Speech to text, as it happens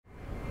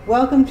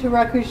Welcome to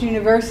Rutgers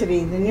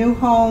University, the new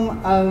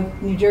home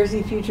of New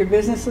Jersey Future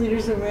Business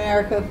Leaders of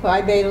America,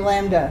 Phi Beta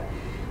Lambda.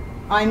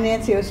 I'm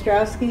Nancy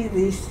Ostrowski,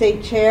 the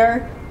state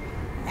chair,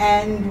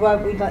 and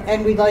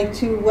we'd like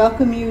to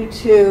welcome you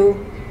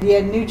to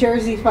the New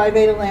Jersey Phi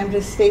Beta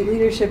Lambda State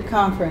Leadership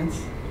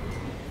Conference.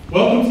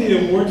 Welcome to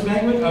the awards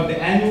banquet of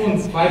the annual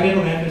Phi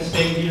Beta Lambda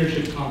State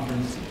Leadership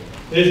Conference.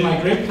 It is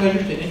my great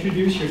pleasure to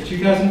introduce your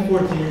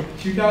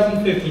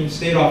 2014-2015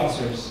 state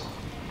officers.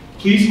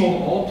 Please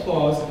hold all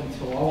applause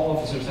until all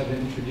officers have been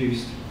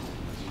introduced.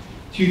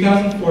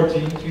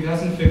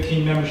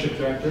 2014-2015 Membership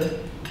Director,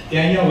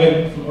 Danielle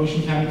Whitman from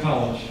Ocean County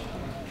College.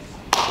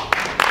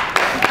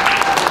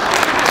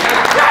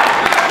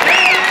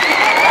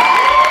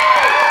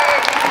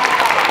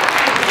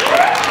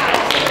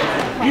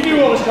 You knew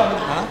what was coming.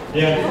 Huh?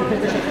 Yeah.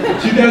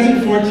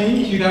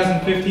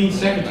 2014-2015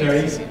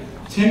 Secretary,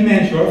 Tim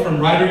Manshore from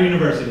Rutgers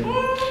University.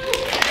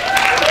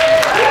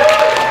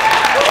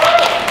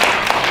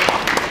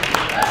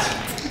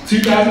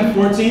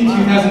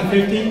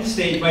 2014-2015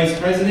 State Vice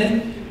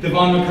President,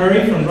 Devon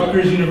McCurry from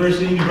Rutgers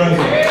University, New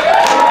Brunswick.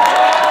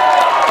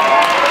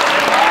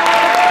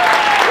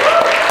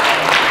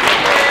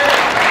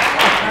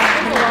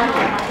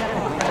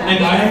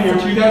 And I am your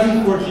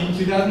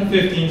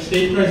 2014-2015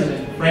 State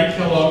President, Frank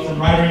Kellogg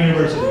from Rutgers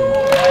University.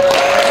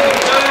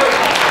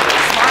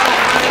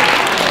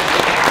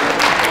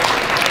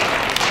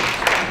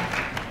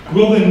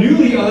 Will the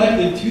newly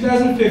elected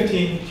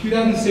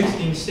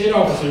 2015-2016 state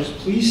officers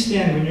please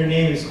stand when your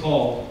name is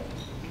called?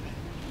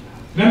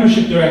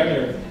 Membership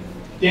Director,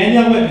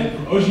 Danielle Whitman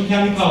from Ocean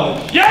County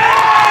College. Yeah!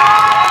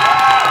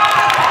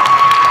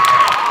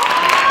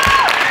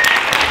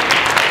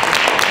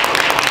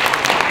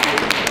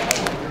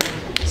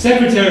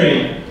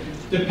 Secretary,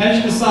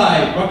 Depeche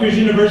Desai, Rutgers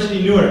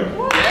University, Newark.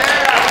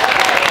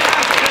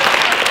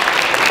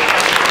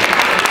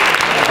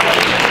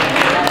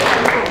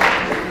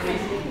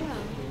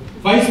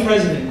 Vice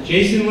President,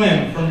 Jason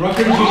Lim from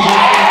Rutgers University.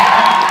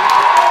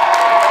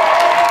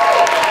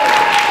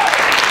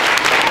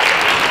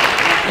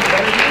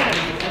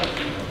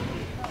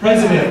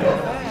 President,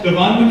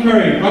 Devon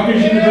McCurry,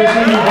 Rutgers University,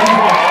 New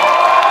Brunswick.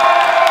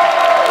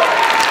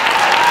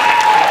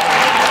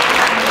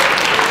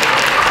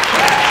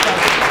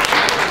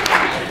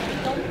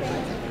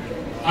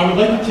 I would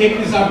like to take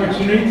this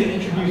opportunity to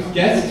introduce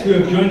guests who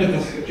have joined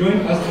us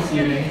this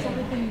evening.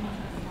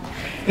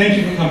 Thank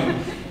you for coming.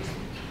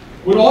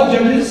 Would all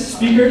judges,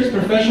 speakers,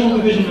 professional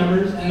division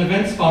members, and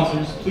event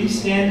sponsors please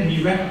stand and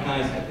be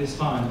recognized at this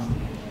time.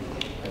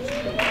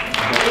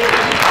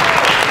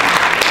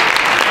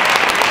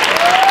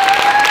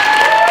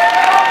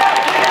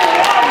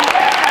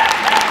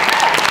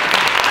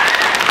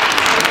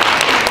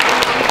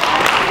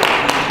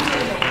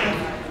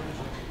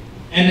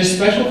 And a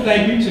special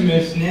thank you to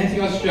Ms. Nancy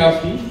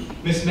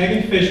Ostrowski, Ms.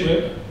 Megan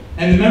Fishwick,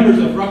 and the members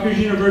of Rutgers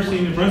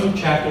University New Brunswick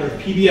chapter of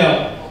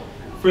PBL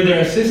for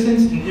their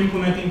assistance in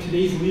implementing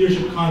today's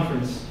leadership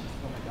conference.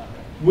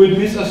 Would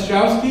Ms.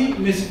 Ostrowski,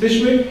 Ms.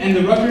 Fishwick, and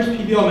the Rutgers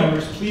PBL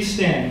members please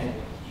stand?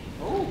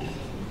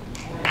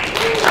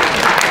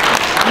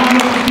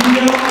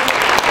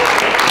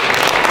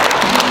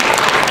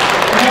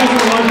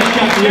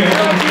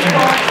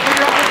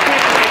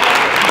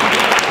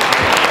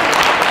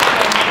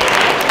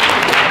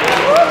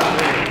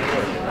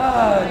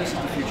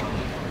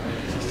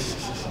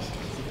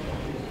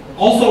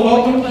 Also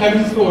welcome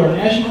Kevin Thor,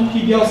 National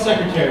PBL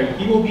Secretary.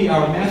 He will be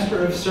our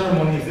Master of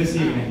Ceremonies this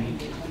evening.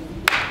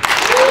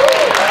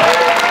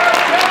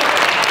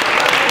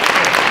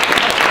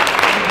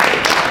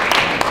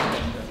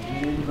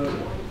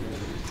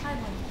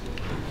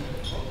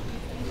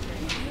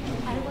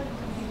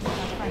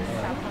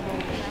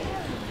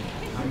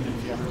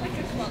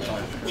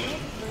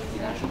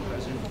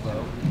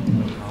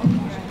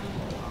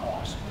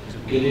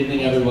 Good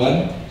evening,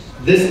 everyone.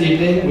 This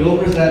evening, we will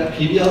present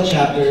PBL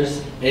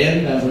chapters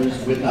and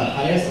members with the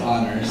highest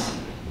honors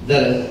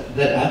that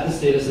at the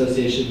State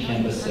Association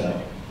can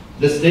bestow.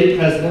 The state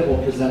president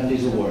will present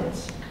these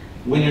awards.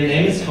 When your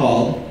name is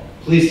called,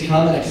 please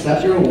come and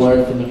accept your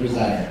award from the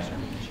presenter.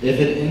 If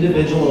an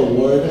individual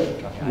award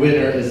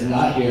winner is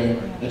not here,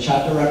 a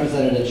chapter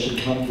representative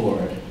should come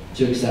forward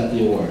to accept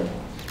the award.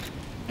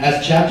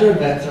 As chapter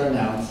events are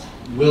announced,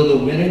 will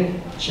the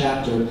winning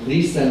chapter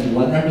please send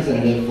one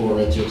representative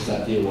forward to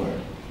accept the award?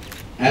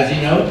 As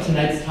you know,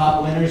 tonight's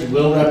top winners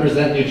will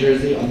represent New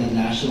Jersey on the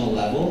national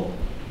level.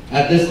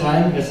 At this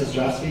time, Ms.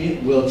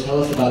 Ostrowski will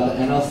tell us about the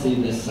NLC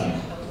this summer.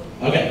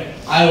 Okay,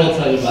 I will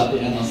tell you about the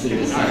NLC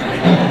this summer.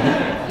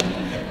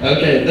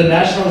 Okay, the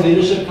National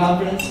Leadership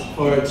Conference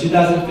for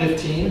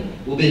 2015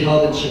 will be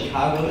held in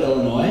Chicago,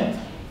 Illinois.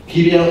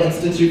 PBL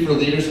Institute for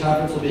Leaders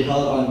Conference will be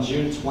held on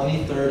June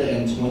 23rd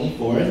and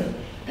 24th,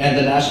 and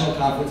the National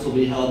Conference will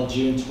be held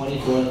June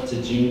 24th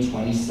to June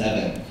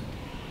 27th.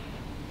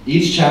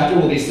 Each chapter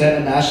will be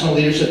sent a National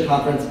Leadership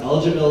Conference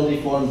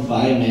eligibility form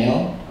by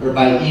mail or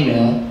by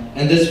email,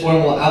 and this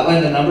form will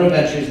outline the number of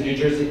entries New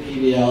Jersey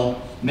PBL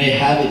may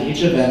have at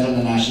each event on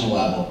the national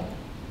level.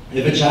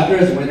 If a chapter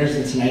has winners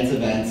in tonight's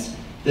events,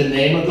 The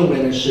name of the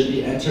winner should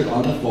be entered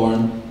on the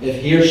form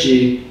if he or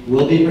she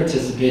will be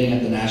participating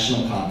at the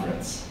national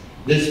conference.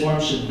 This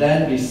form should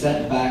then be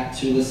sent back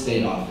to the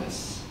state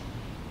office.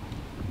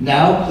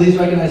 Now, please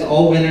recognize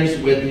all winners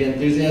with the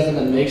enthusiasm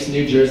that makes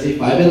New Jersey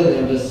Phi Beta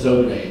Lambda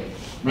so great.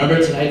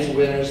 Remember, tonight's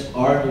winners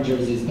are New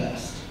Jersey's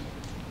best.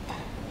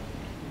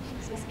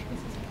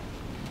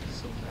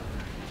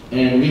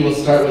 And we will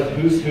start with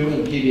Who's Who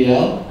in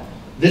PBL.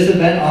 This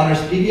event honors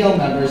PBL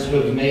members who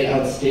have made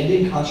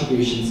outstanding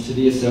contributions to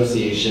the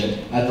association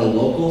at the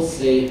local,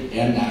 state,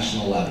 and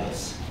national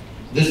levels.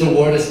 This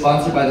award is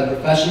sponsored by the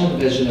Professional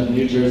Division of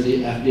New Jersey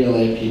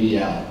FBLA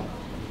PBL.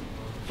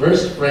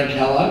 First, Frank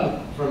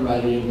Kellogg from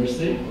Rider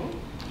University.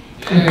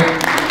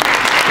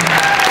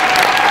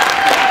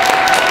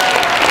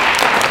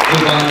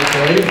 Yvonne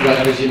McCoy,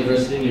 Rutgers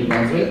University, New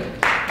Brunswick.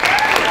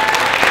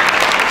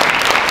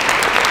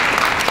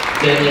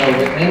 Danielle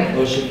Whitman,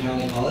 Ocean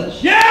County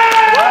College.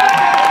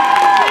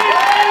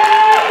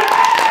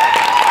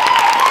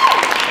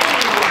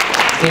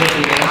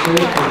 Timothy Answer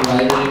from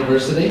Rider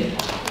University.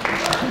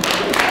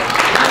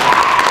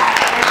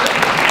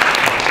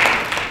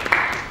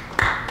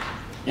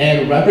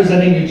 And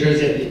representing New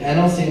Jersey at the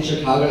NLC in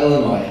Chicago,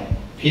 Illinois,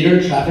 Peter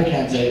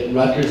Traficante,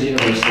 Rutgers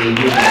University, New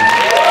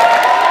Brunswick.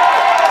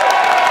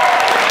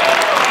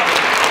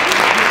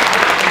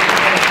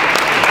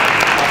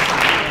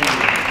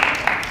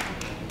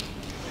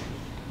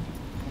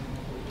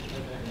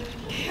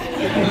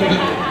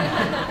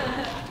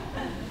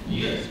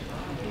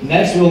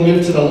 Next, we'll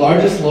move to the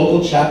largest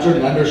local chapter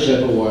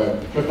membership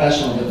award,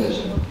 Professional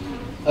Division.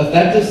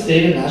 Effective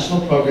state and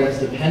national programs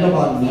depend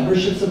upon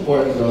membership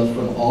support and growth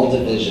from all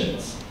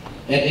divisions.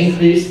 An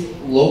increased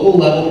local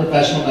level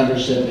professional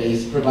membership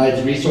base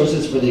provides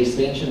resources for the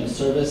expansion of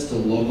service to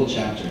local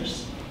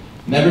chapters.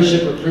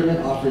 Membership recruitment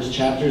offers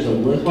chapters a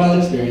worthwhile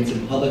experience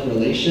in public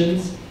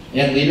relations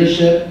and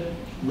leadership.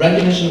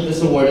 Recognition of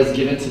this award is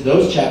given to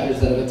those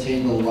chapters that have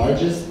attained the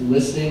largest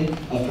listing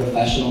of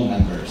professional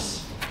members.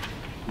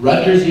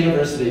 Rutgers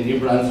University, New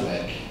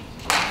Brunswick.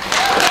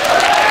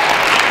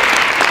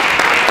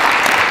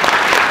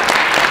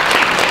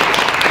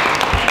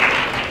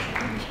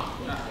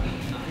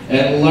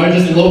 And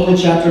largest local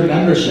chapter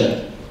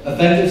membership.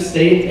 Effective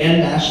state and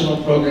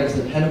national programs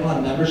depend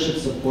upon membership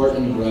support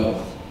and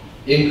growth.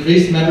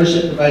 Increased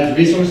membership provides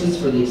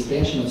resources for the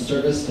expansion of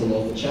service to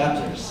local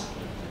chapters.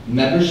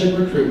 Membership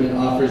recruitment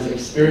offers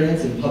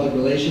experience in public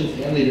relations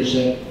and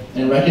leadership,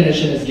 and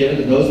recognition is given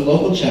to those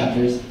local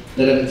chapters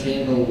that have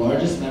attained the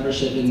largest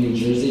membership in New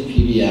Jersey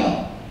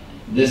PBL.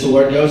 This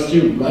award goes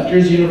to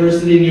Rutgers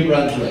University, New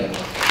Brunswick.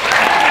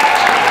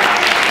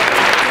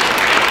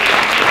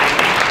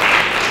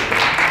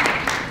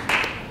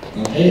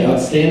 Okay,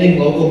 Outstanding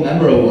Local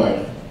Member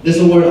Award. This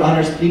award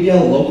honors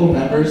PBL local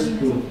members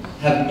who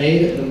have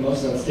made the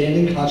most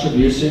outstanding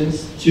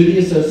contributions to the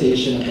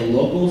association at the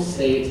local,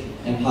 state,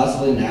 and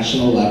possibly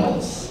national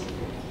levels.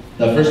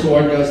 The first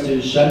award goes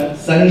to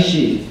Sunny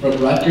Sheath from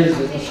Rutgers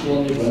Business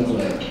School, New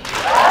Brunswick.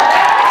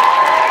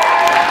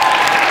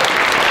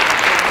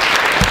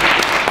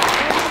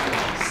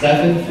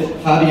 Stephen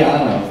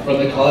Fabiano from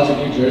the College of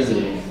New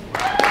Jersey.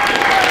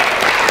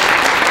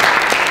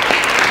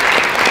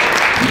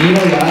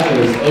 Nino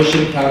Rogers,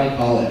 Ocean County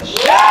College.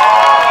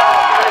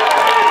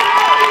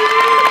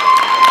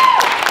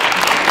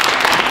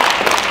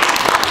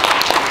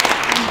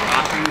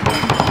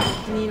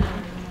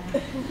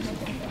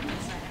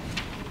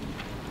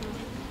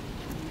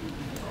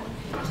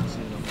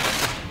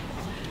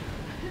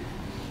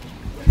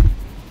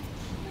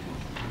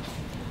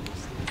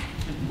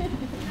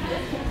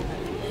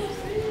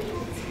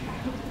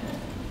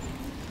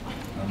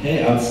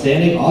 Okay,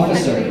 Outstanding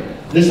Officer.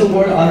 This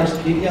award honors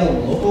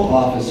PBL local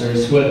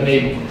officers who have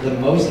made the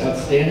most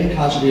outstanding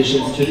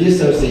contributions to the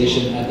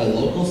association at the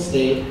local,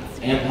 state,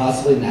 and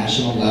possibly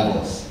national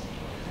levels.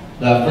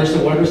 The first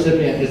award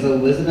recipient is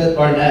Elizabeth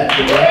Barnett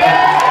from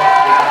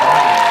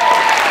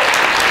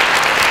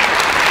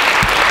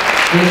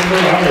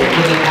Christopher Arter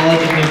from the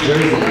College of New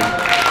Jersey.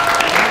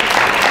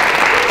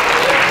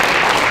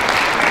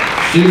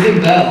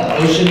 Susan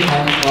Bell, Ocean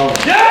County College.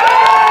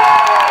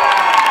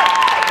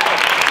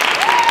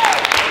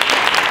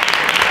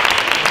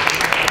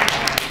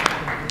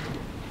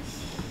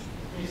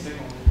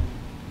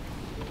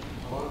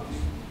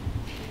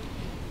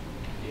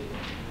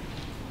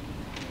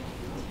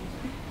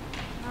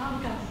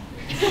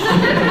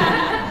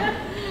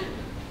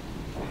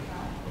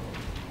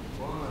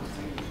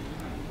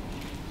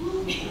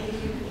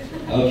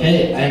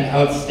 Okay, an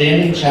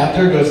outstanding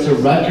chapter goes to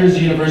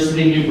Rutgers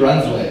University, New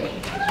Brunswick.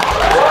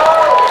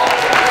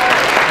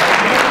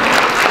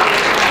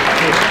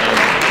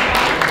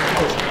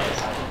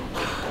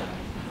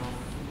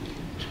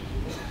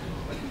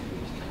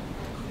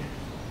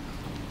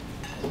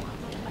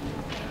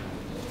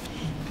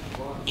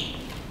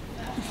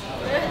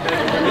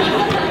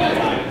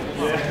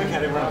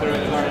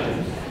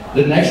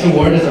 The next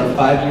award is our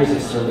 5 Years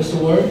of Service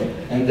Award,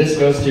 and this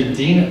goes to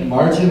Dean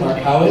Martin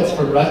Markowitz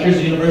from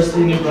Rutgers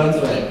University, New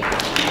Brunswick.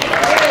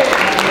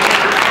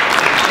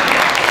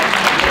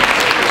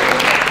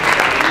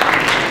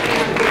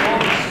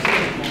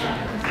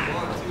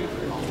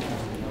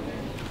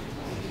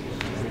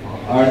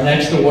 Our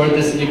next award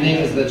this evening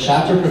is the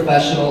Chapter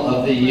Professional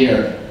of the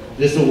Year.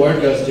 This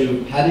award goes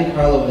to Patty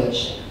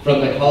Karlovich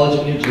from the College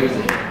of New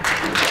Jersey.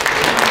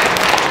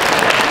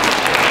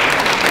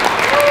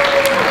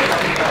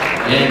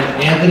 And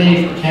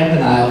Anthony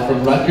Campanile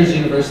from Rutgers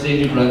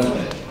University, New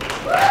Brunswick.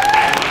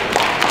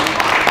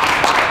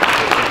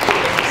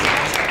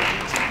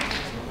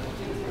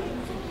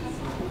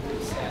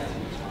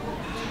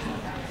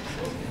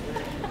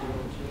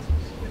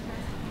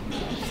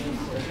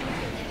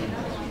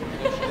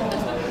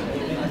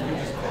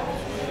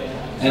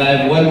 And I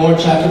have one more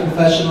Chapter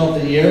Professional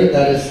of the Year,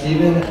 that is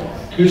Stephen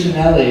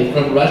Cuccinelli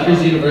from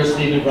Rutgers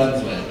University, New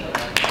Brunswick.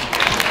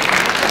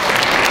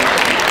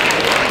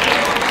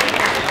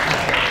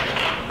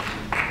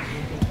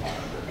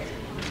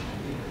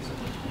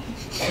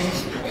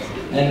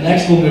 And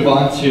next we'll move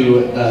on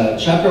to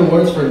Chapter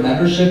Awards for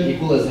Membership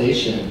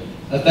Equalization.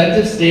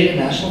 Effective state and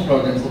national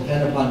programs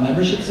depend upon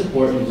membership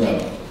support and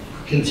growth.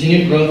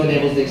 Continued growth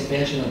enables the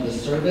expansion of the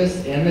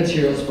service and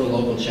materials for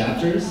local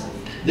chapters.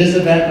 This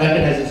event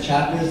recognizes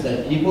chapters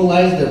that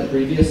equalize their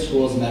previous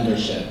school's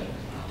membership.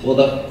 Will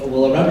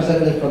a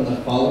representative from the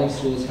following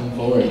schools come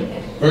forward?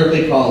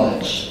 Berkeley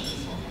College.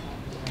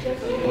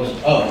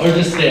 Oh, or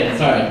just stand,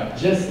 sorry.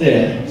 Just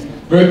stand.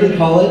 Berkeley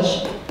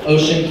College,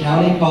 Ocean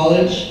County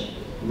College,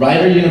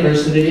 Rider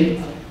University,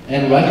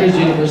 and Rutgers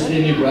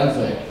University, New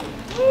Brunswick.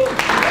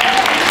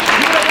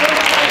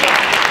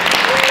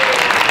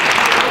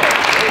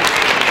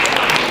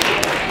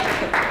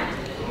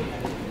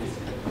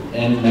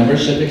 And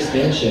membership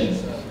expansion.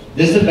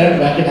 This event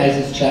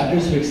recognizes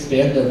chapters who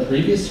expand their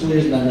previous school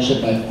year's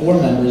membership by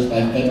 4 members by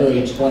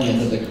February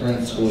 20th of the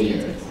current school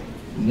year.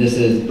 And this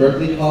is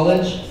Berkeley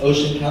College,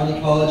 Ocean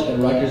County College,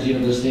 and Rutgers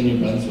University, New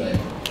Brunswick.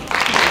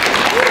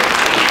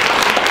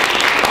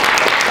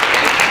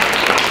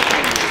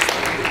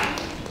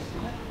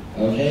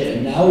 Okay,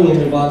 and now we will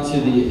move on to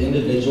the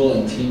individual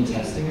and team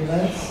testing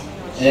events.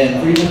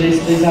 And for each of these,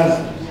 please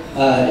have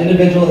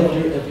individual,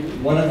 if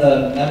one of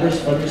the members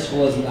from your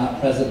school is not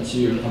present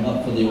to come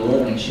up for the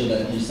award, make sure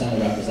that you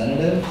send a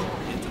representative.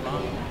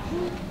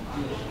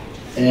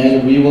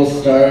 And we will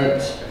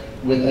start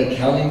with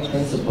accounting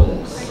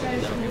principles.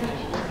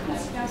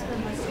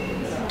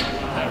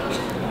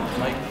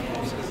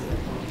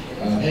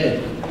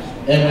 Okay.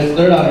 And with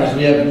third honors,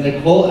 we have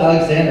Nicole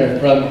Alexander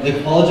from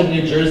the College of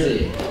New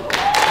Jersey.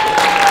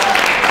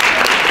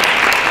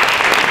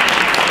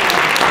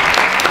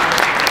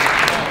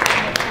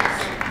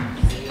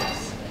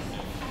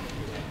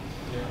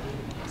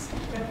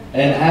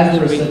 And as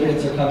the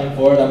recipients are coming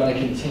forward, I'm going to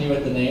continue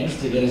with the names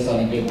to get us on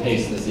a good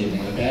pace this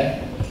evening,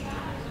 okay?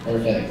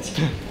 Perfect.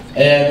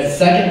 And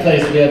second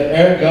place, we have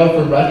Eric Go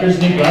from Rutgers,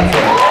 New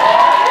Brunswick.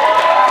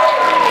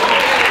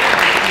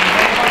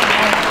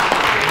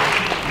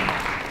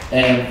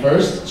 And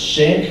first,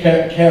 Shane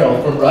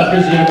Carroll from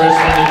Rutgers University,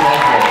 New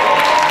Brunswick.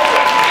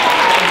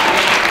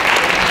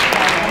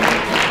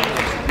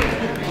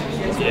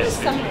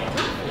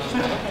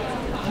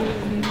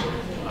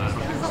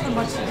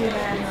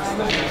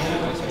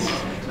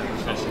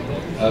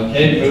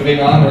 Okay, moving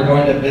on, we're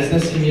going to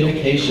business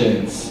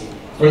communications.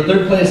 For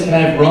third place, can I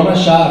have Roma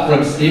Shah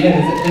from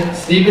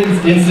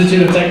Stevens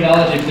Institute of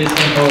Technology, please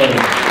come forward.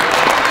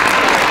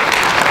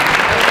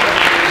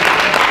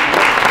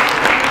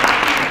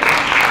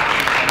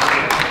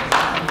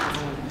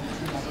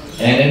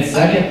 And in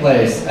second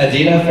place,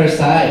 Adina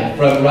Fersai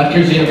from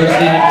Rutgers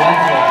University, New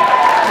Brunswick.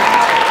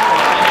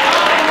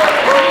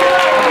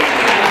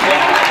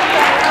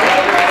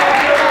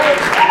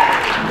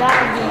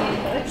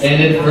 And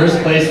in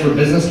first place for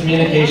business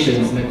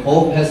communications,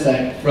 Nicole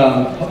Pesek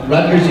from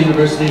Rutgers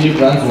University, New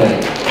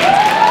Brunswick.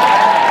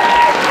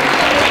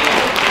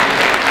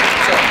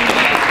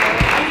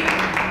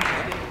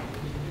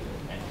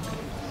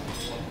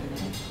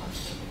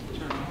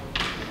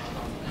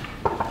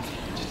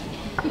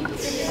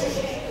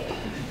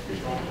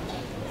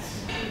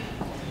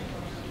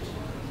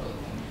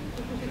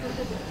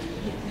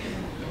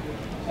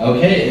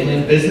 Okay, and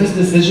in business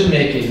decision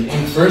making,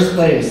 in first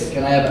place,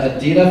 can I have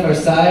Adita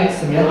Farsai,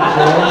 Samantha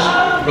George,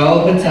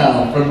 Raul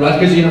Patel from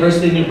Rutgers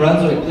University, New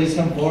Brunswick, please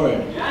come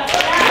forward.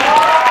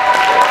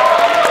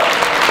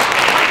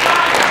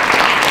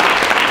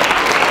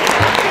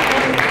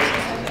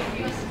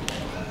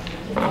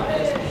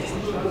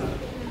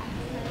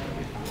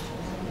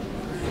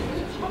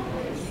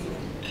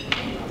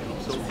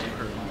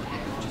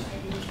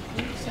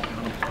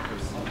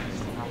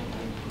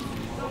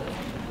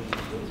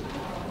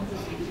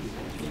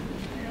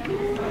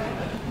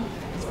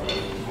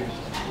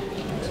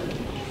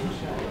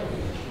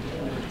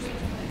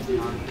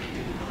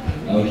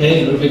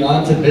 Okay, moving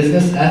on to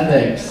business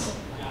ethics.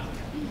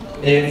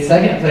 In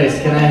second place,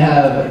 can I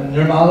have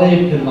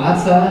Nirmali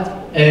Pimatsa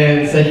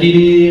and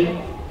Sahidi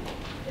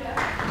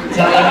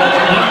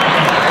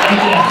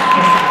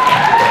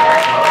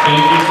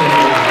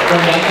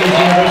from Rutgers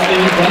University,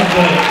 New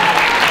Brunswick.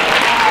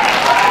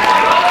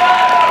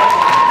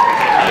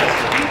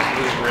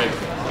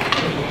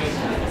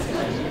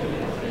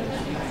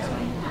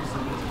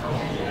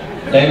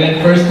 And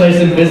in first place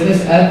in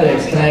business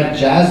ethics, can I have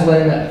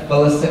Jaslyn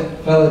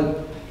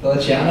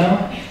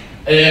Feliciano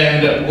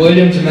and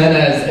William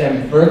Jimenez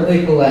and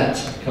Berkeley Collette,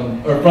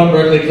 from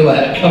Berkeley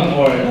Collette, come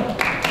forward.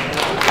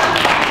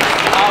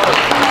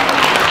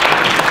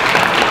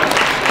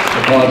 I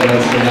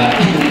apologize for that.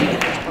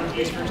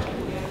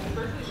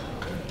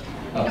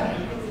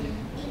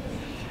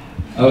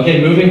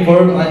 Okay, moving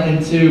forward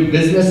into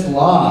business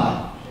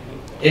law.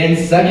 In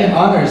second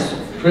honors,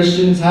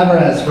 Christian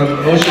Tavares from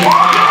Ocean.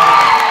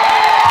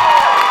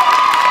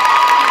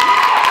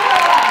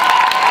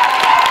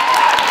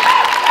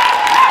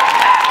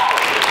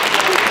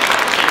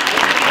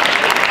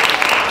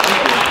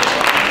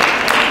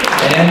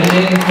 And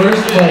in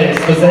first place,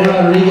 Jose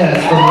Rodriguez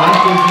from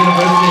Rutgers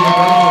University in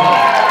Brunswick.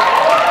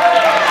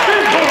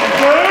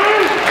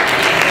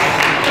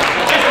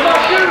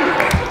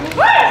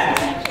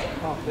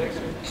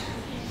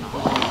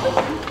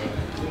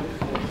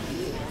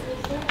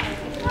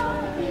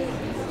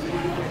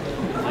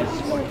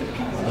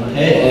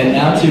 Okay, and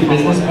now to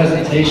business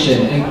presentation.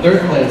 In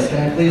third place,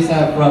 can I please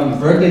have from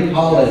Berkeley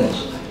College,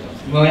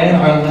 Moanne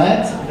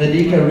Arlette,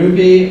 Vedika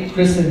Rupi,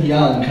 Kristen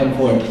Young, come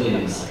forward,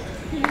 please.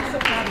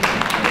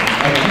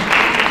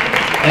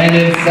 And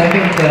in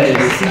second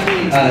place,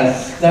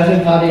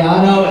 Stefan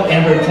Fabiano,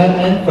 Amber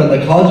Tutman from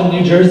the College of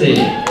New Jersey.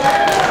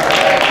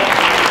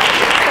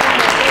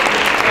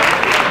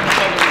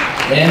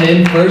 And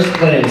in first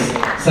place,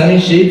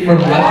 Sunny Sheep from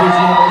Rutgers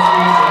University.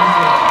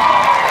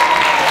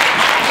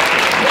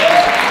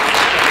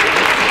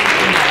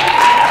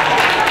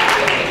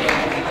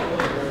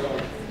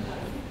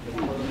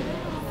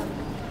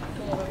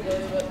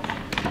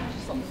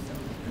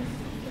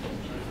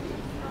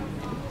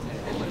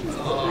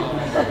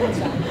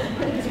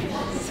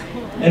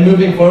 And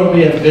moving forward,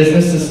 we have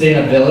business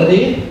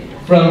sustainability.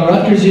 From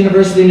Rutgers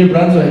University, New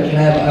Brunswick, can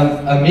I have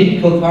Amit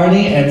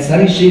Kulkarni and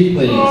Sunny Sheep,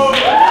 please?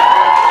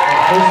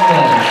 First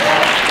place.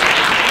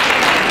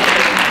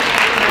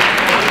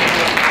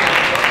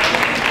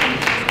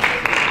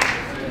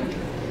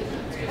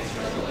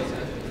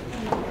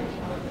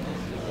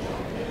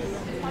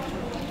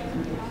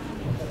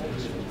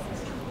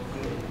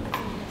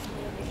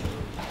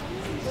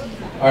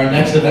 Our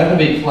next event will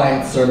be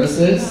client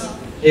services.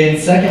 In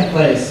second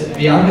place,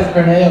 Bianca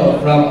Corneo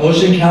from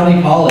Ocean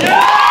County College.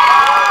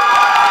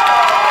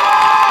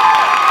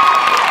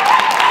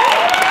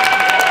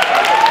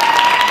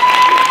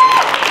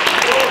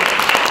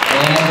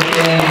 And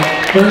in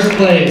first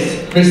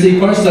place, Christy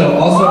Corso,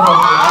 also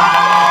from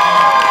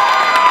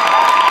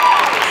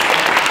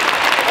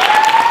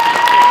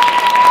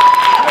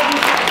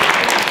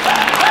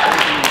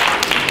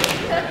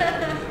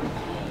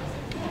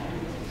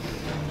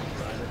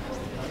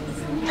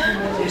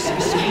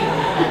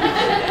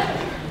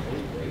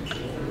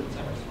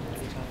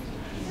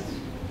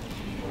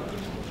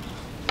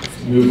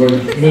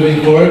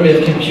Moving forward, we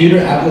have computer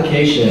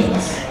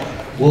applications.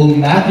 Will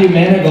Matthew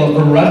Manigault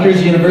from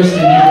Rutgers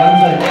University, New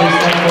Brunswick, please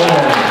step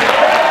forward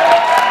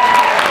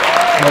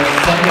for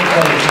second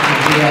place in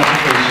computer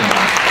applications.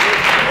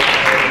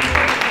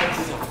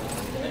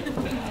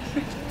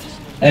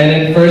 And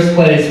in first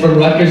place from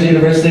Rutgers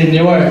University,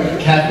 Newark,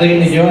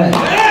 Kathleen Nguyen.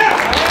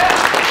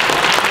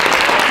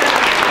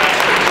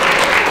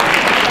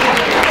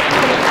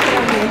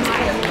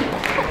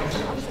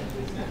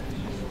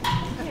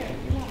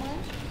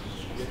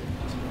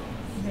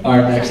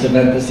 Our next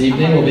event this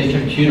evening will be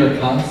Computer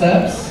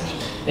Concepts.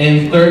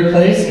 In third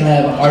place, can I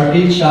have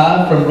Arpit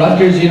Shah from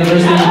Rutgers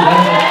University, New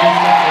Brunswick.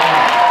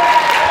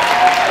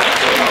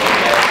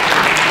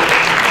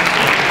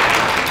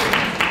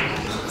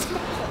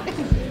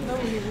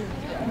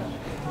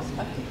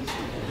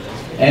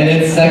 And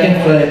in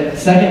second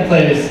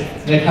place,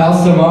 Nikhil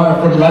Samar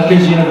from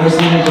Rutgers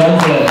University, New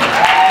Brunswick.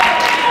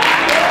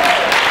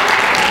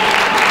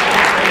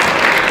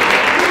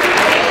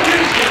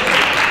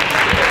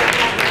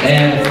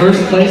 And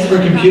first place for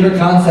Computer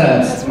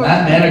Concepts,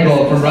 Matt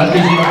Manigault from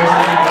Rutgers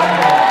University.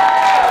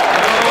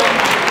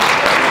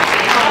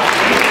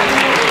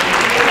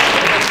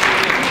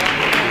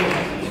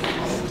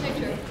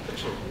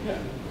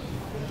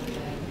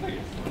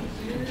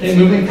 Okay,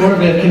 moving forward,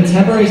 we have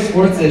contemporary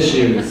sports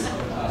issues.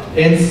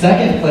 In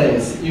second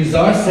place,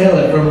 Uzar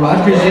Saleh from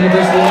Rutgers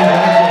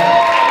University.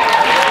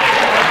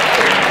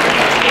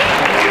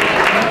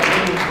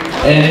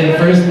 And in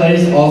first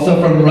place,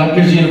 also from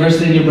Rutgers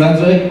University, New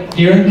Brunswick,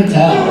 Kiran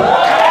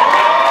Patel.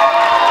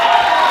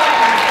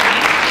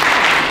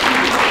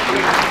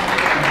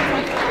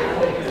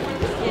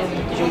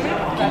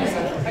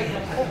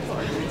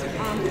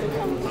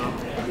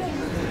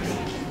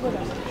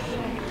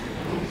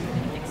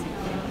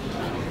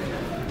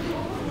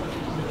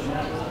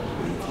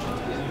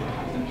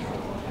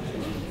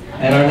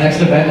 And our next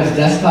event is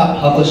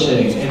Desktop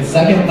Publishing. In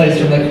second place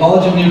from the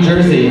College of New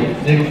Jersey,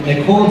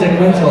 Nicole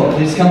DeQuintal,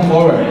 please come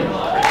forward.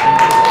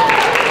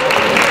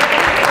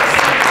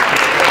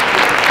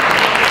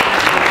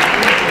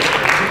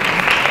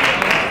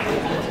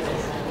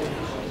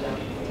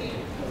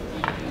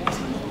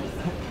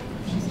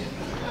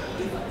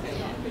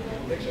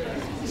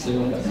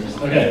 Single members.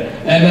 Okay.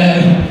 And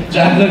then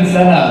Jacqueline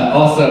Senna,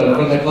 also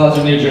from the College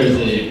of New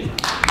Jersey.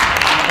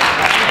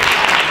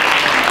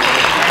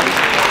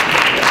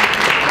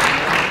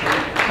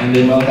 And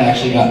they both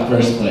actually got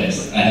first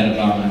place. I had a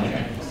problem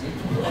here.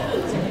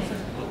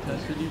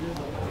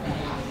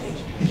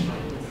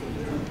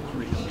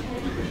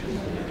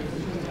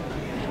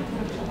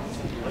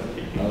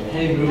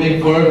 Okay,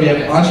 moving forward, we have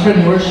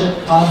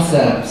entrepreneurship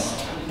concepts.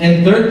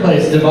 In third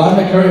place, Devon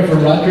McCurry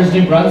from Rutgers,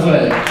 New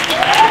Brunswick.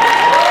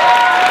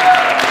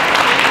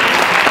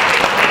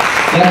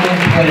 Second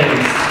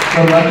place,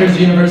 from Rutgers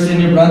University,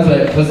 New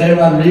Brunswick, Jose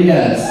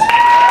Rodriguez.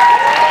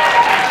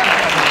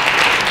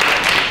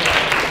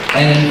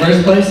 And in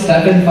first place,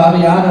 Stefan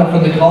Fabiano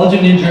from the College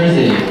of New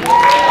Jersey.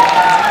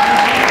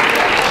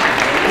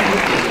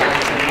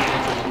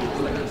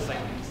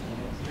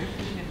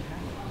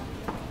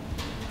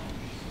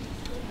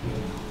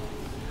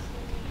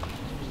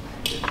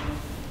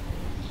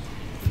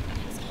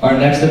 Our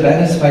next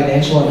event is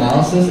financial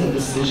analysis and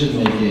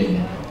decision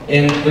making.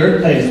 In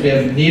third place, we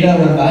have Nita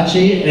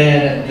Lambachi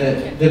and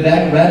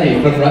Vivek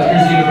Reddy from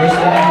Rutgers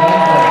University, New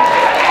Brunswick.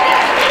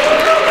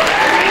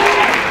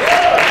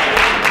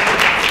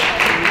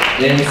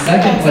 In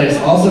second place,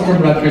 also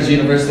from Rutgers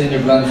University,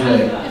 New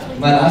Brunswick,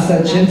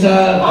 Manasa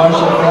Chinta,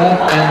 Varsha Prep,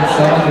 and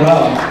Selma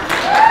Grau.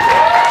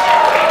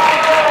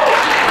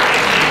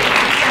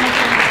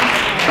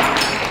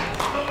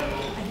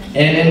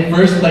 And in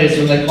first place,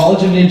 from the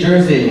College of New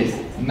Jersey,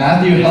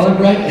 Matthew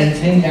Hellenbright and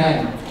Ting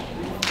Yang.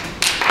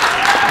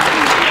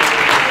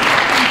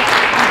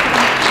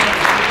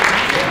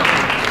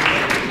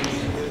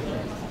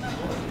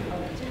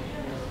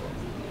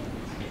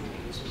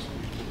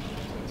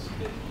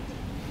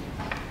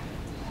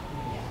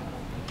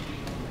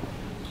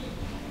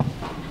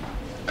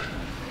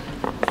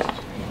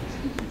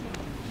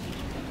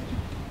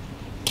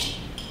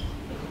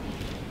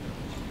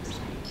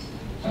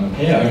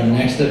 Okay, our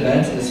next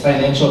event is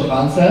Financial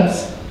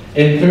Concepts.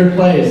 In third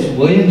place,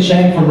 William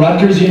Chang from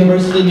Rutgers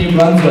University, New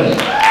Brunswick.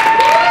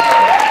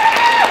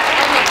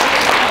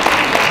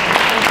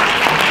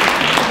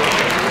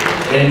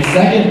 In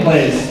second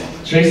place,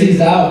 Tracy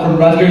Zhao from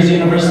Rutgers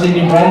University,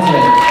 New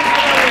Brunswick.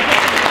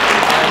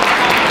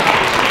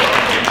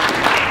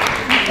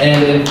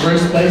 And in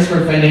first place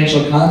for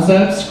Financial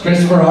Concepts,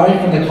 Chris Ferrari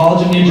from the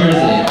College of New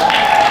Jersey.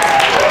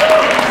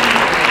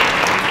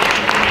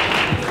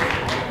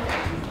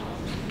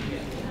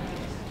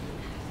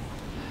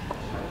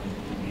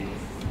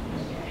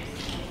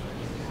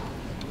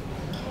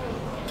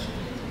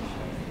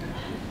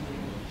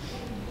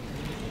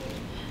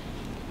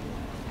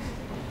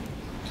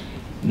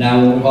 Now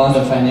we'll move on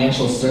to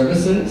financial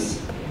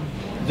services.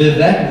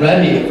 Vivek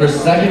Reddy for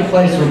second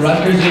place from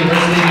Rutgers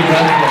University, New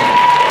Brunswick.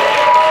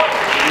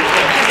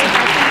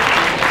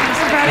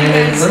 And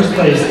in first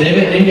place,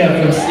 David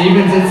Inga from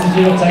Stevens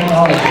Institute of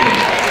Technology.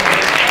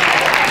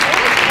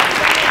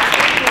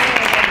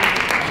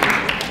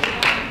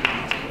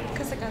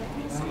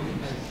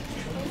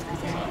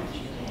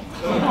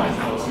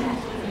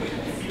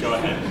 Go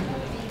ahead.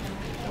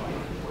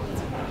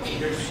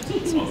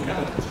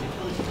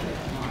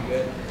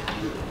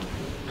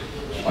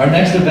 Our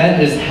next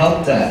event is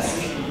Help Desk.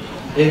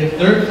 In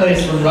third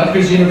place from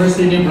Rutgers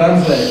University, New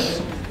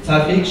Brunswick,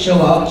 Tafiq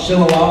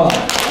Shilawala.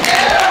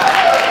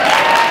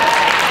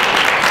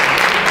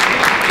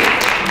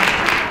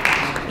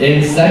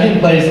 In second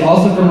place,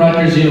 also from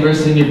Rutgers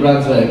University, New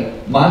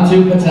Brunswick,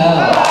 Mantu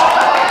Patel.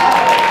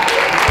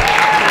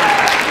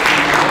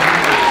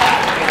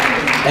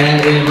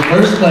 And in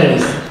first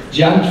place,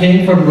 Jiang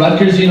King from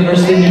Rutgers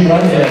University, New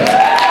Brunswick.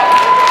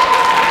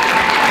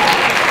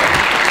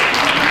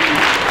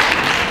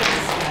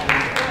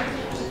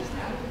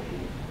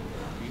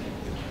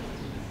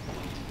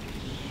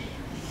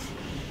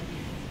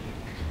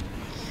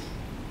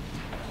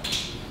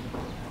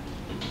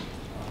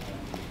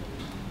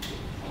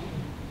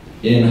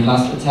 In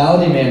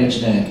hospitality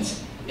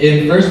management,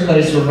 in first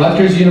place from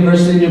Rutgers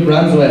University, New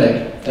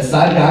Brunswick,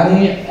 Asad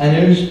Ghani,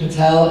 Anuj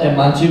Patel, and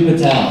Mantu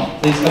Patel.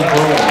 Please come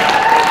forward.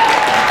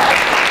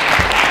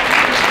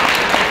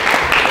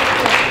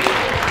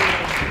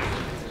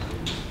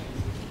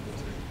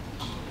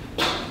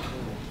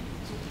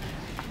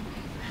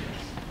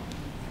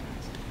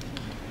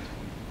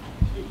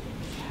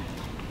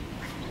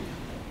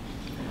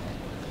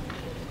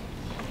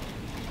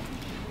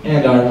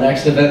 And our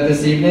next event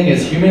this evening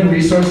is Human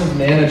Resources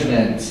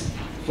Management.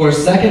 For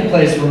second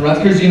place from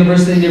Rutgers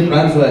University, New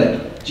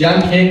Brunswick,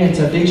 Jiang King and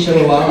Tafiq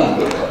Shilawala.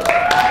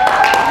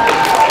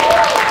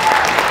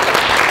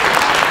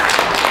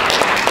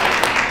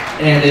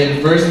 And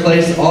in first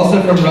place,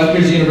 also from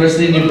Rutgers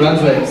University, New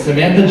Brunswick,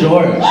 Samantha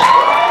George.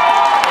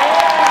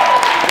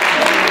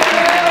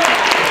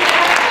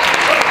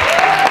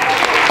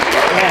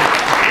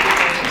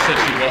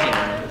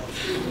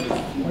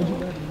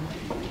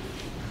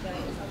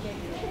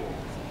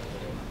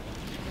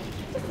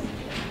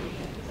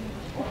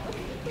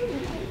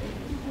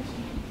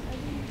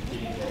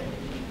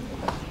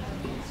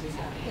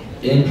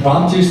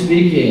 Impromptu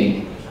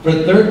speaking. For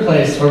third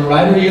place from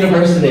Rutgers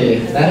University,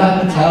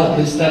 Mehta Patel,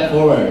 please step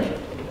forward.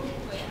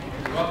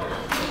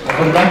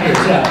 From Rutgers,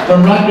 yeah,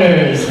 from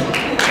Rutgers.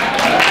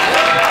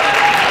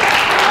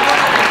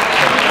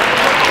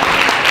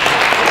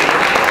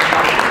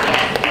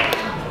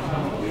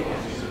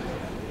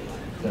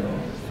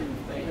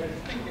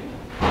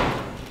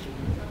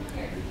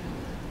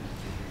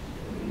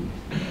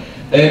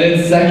 And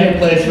in second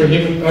place for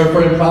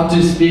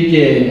impromptu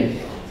speaking,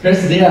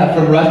 Chris Zia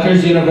from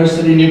Rutgers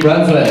University, New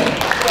Brunswick.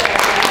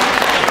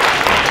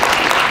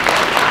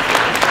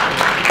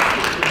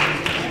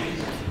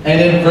 And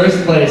in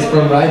first place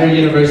from Rutgers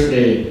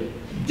University,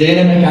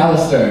 Dana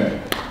McAllister.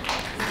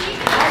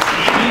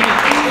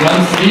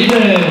 From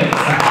Stevens.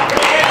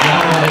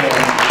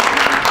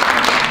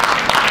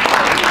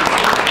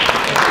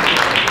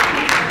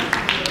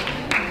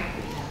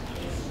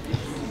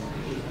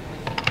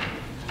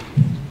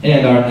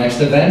 And our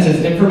next event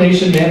is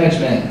Information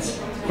Management.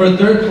 For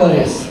third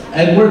place,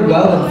 Edward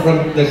Weldon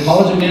from the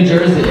College of New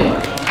Jersey.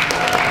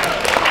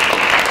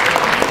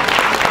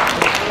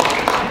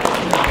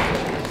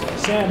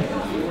 Sam,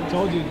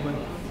 told you, but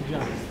good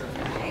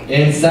job.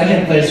 In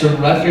second place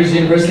from Rutgers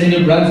University,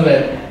 New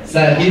Brunswick,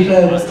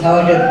 Sahitha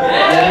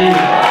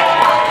Talagat.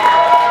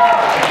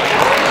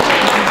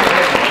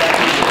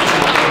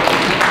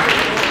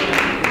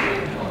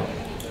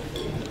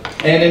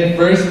 And in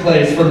first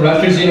place from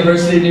Rutgers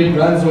University, New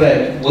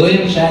Brunswick,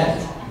 William Chant.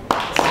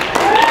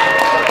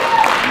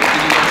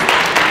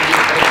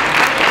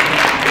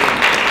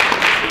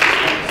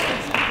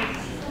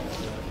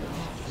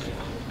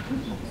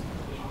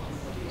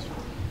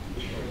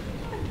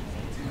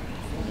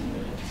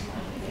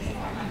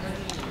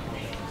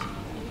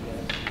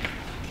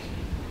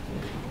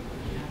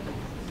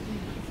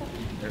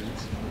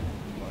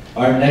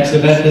 Our next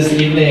event this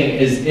evening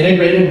is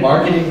Integrated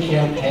Marketing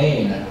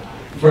Campaign.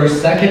 For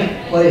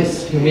second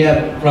place, whom we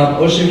have from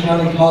Ocean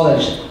County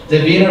College,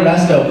 Davina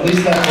Resto,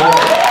 please step forward.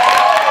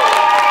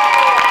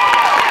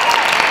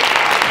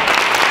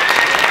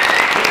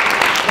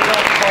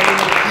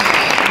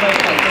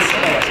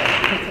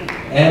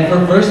 And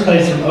for first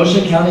place from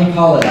Ocean County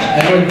College,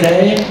 Edward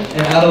Day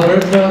and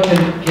Adalberto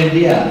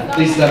Candia,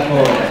 please step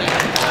forward.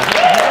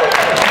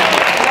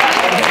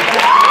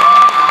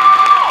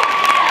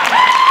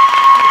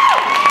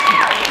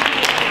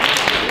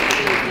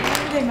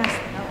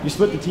 You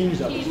split the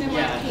teams up.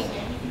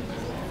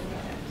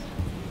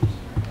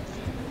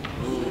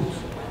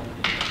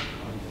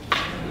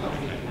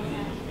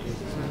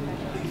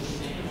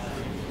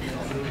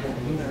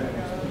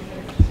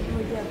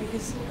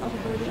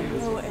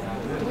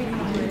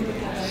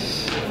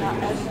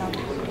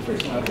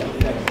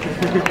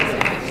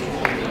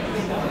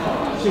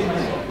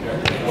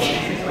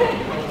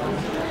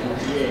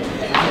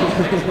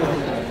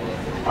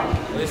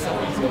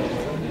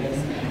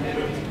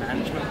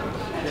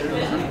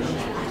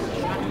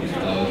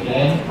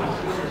 Okay.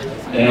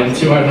 And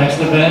to our next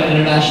event,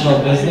 International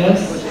Business.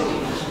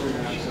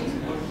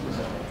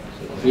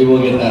 We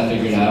will get that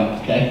figured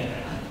out, okay?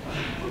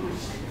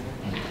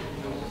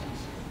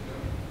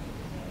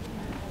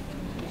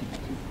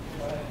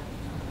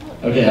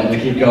 Okay, I'm gonna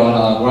keep going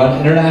on. We're on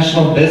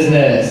International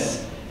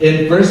Business.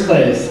 In first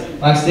place,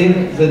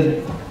 Maxime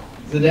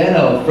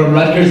Zdeno from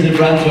Rutgers, New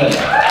Brunswick.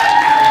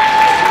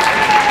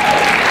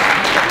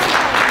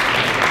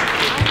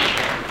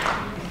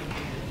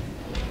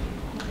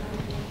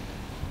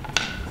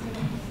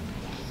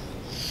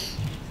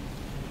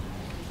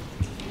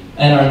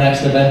 And our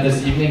next event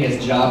this evening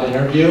is Job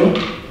Interview.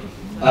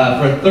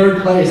 For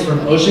third place from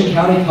Ocean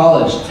County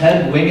College,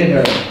 Ted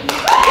Wingeder.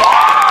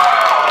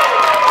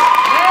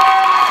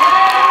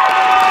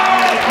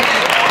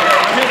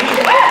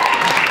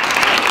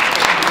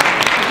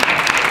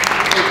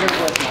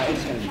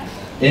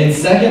 In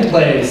second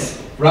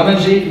place,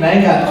 Ramanjit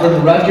Mangat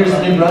from Rutgers,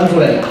 New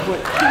Brunswick.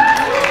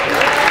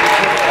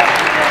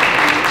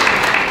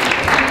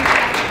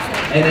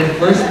 And in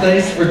first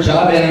place for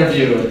Job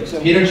Interview,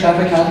 Peter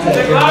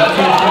Traficante from Rutgers,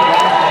 New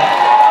Brunswick.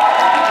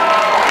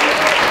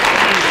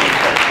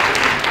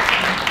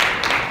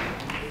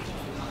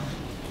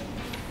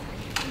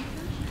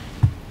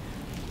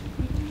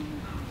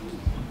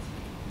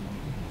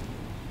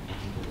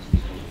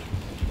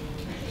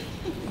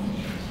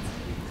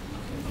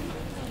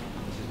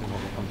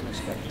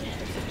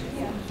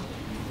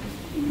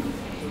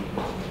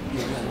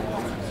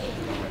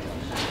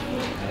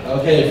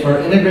 Okay, for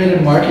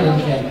Integrated Marketing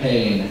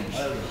Campaign,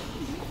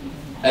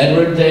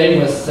 Edward Day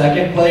was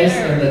second place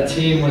and the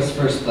team was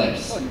first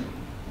place.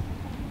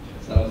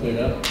 Is that all cleared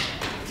up?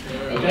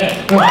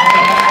 Okay.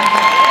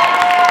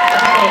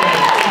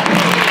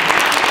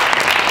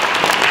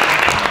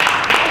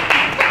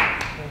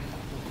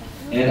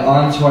 And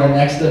on to our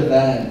next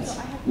event,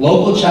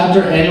 Local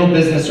Chapter Annual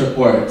Business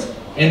Report.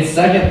 In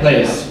second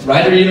place,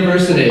 Rider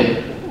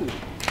University.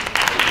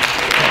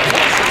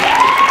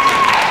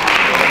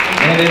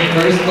 And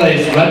in first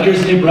place,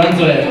 Rutgers, New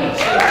Brunswick.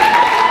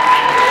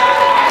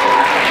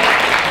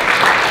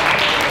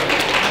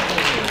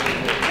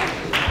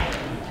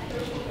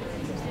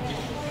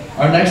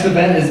 Our next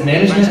event is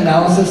Management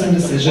Analysis and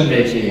Decision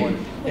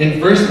Making.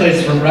 In first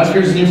place from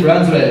Rutgers, New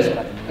Brunswick,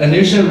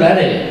 Anusha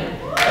Reddy.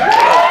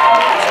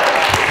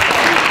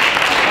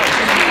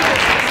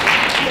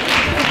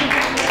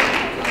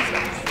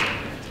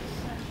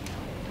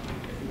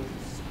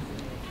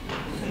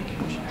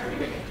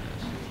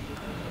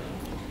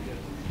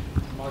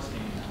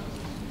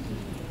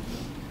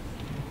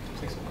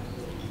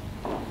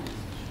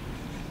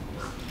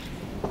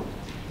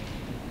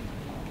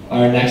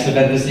 Our next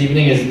event this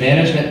evening is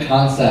Management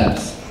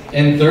Concepts.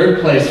 In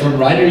third place from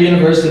Rider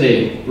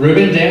University,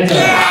 Ruben Danto.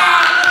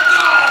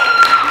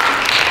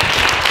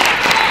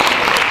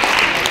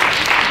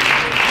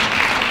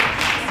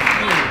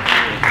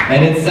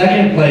 And in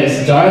second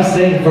place, Dara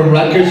Singh from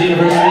Rutgers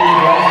University, New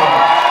Brunswick.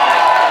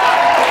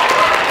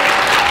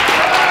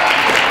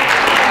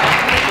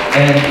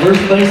 And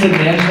first place in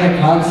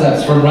Management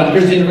Concepts from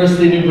Rutgers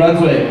University, New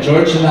Brunswick,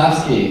 George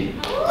Shanofsky.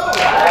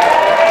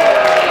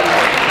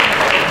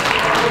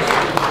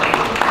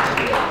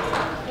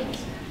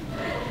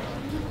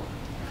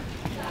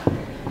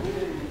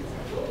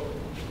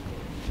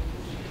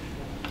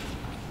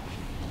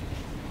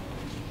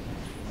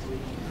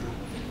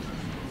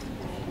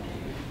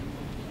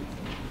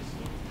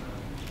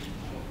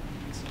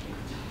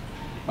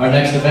 Our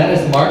next event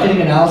is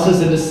Marketing Analysis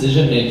and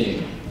Decision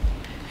Making.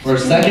 For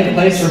second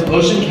place from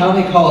Ocean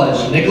County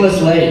College, Nicholas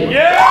Lade.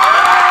 Yeah!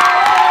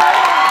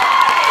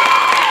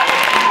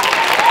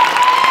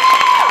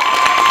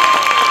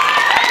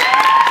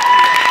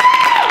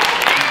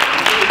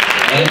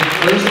 And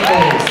first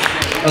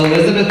place,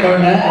 Elizabeth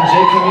Barnett and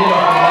Jake Camino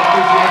from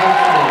Rutgers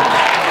University.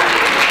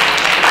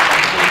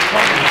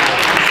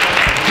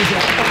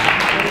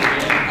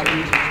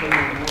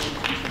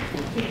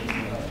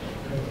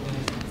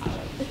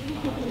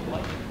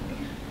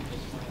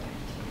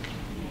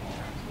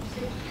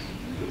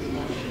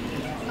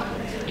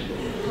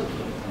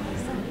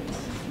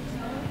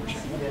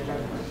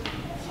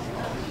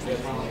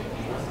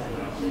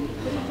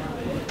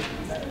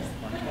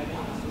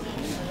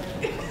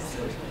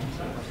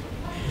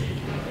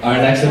 Our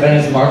next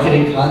event is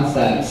Marketing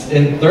Concepts.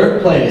 In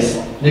third place,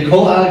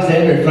 Nicole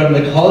Alexander from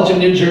the College of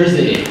New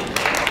Jersey.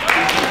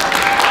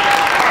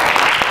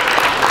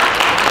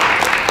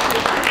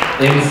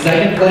 In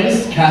second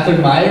place,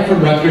 Catherine Meyer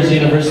from Rutgers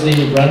University,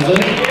 New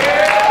Brunswick.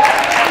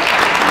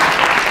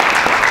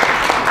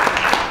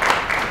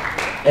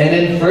 And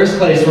in first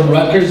place from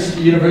Rutgers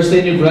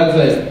University, New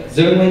Brunswick,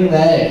 Zunling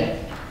Lei.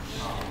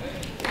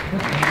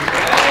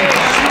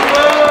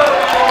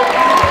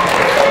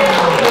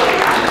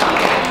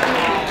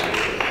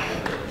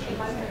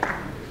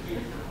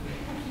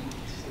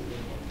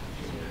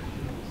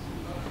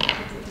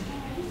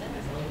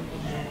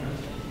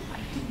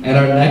 And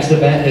our next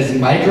event is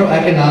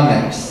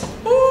Microeconomics.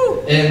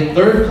 In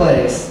third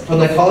place, from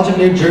the College of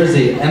New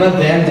Jersey, Emma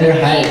Van der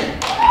Heide.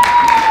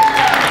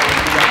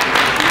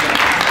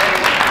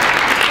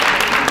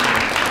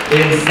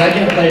 In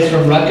second place,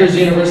 from Rutgers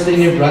University,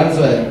 New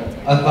Brunswick,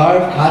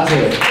 Atharv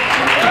Katu.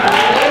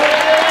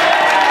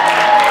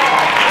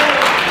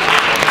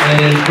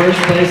 And in first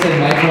place in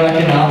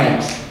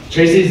Microeconomics,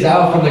 Tracy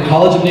Zhao from the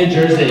College of New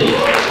Jersey.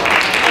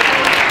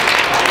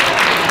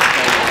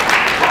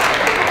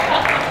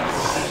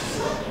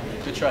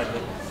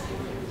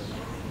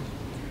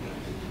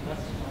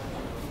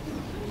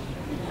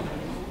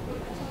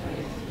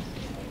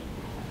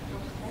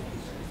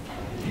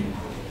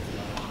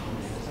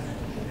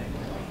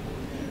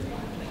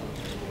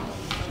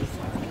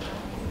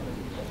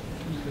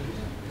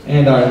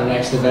 And our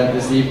next event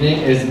this evening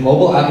is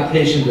Mobile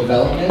Application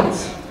Development.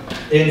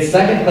 In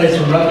second place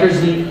from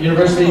Rutgers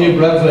University, New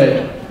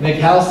Brunswick,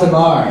 Mikhail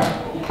Samar.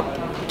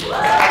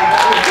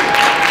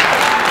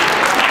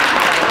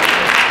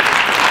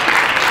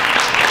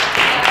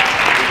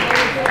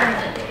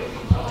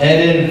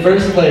 And in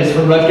first place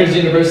from Rutgers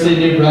University,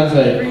 New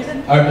Brunswick,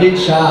 Arpit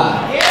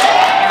Shah.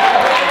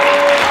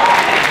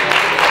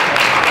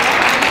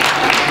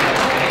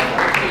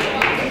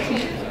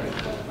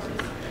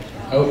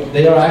 Oh,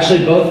 they are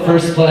actually both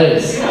first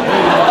place.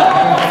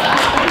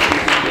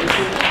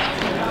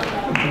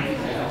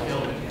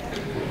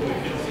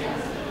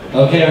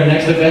 Okay, our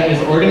next event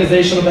is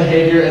Organizational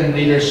Behavior and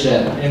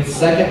Leadership. In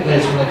second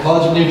place from the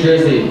College of New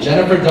Jersey,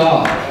 Jennifer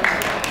Dahl.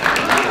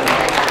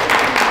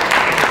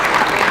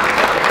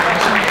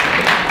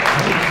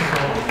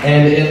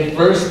 And in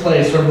first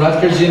place from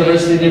Rutgers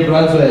University, New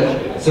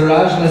Brunswick,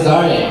 Siraj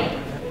Nazari.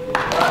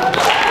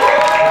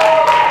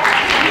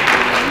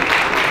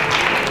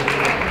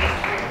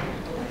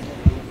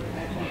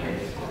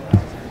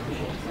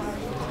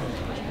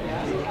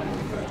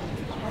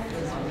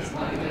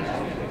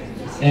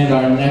 And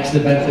our next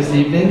event this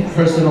evening,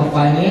 Personal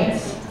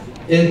Finance.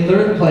 In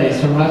third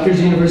place from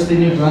Rutgers University,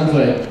 New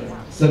Brunswick,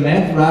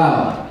 Samantha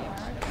Rao.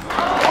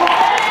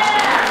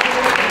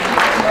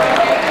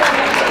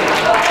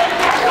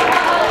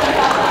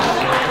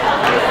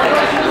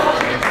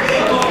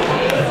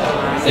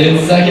 In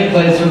second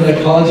place from the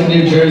College of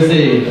New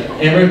Jersey,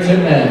 Amber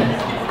Titman.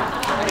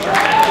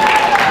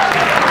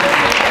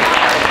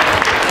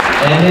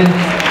 And in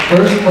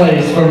First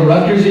place from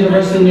Rutgers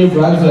University, New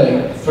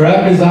Brunswick,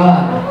 Farah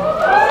Kazan.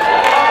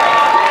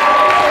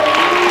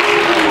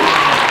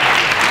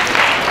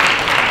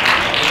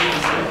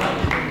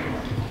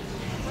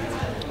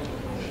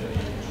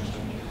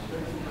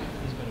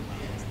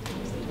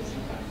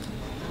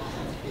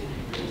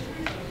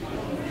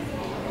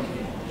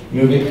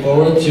 Moving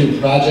forward to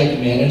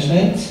project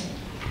management.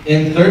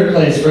 In third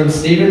place from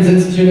Stevens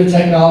Institute of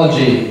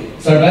Technology,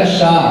 Sarvesh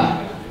Shah.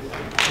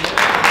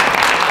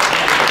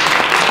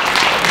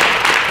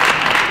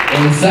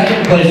 In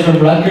second place from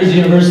Rutgers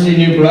University,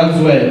 New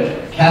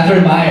Brunswick,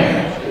 Catherine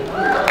Meyer.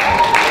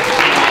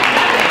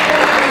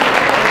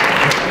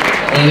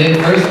 And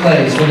in first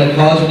place from the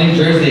College of New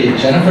Jersey,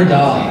 Jennifer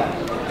Dahl.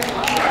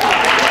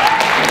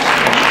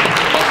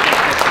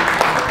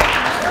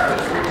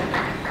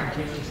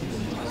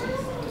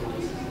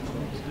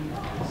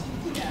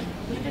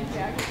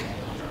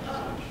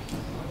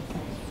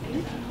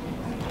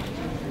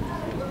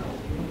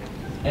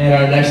 And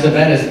our next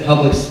event is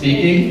public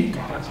speaking.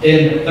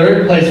 In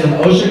third place from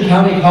Ocean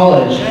County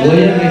College,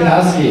 William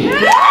Mikowski.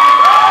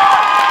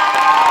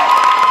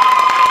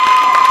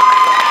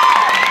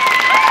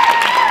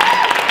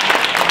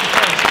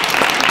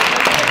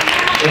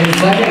 In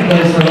second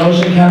place from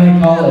Ocean County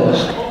College,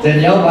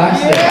 Danielle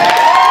Baxter.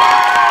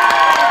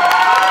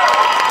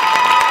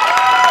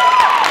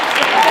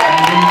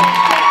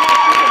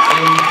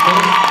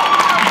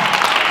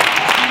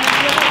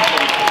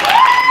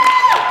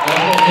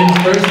 In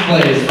first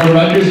place from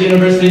Rutgers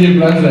University, New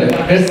Brunswick,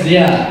 Chris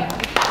Zia.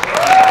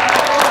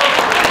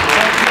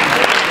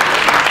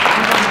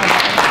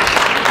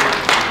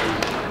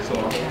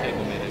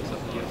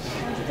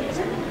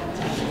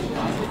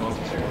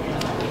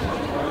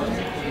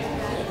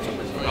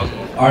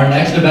 Our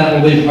next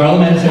event will be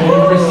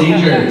parliamentary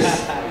procedures.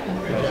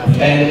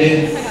 And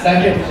in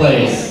second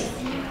place,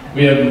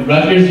 we have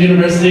Rutgers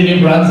University,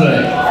 New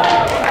Brunswick.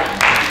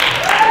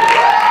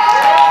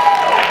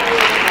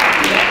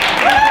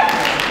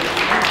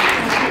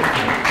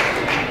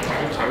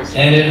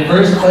 And in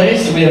first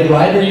place, we have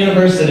Rider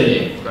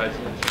University.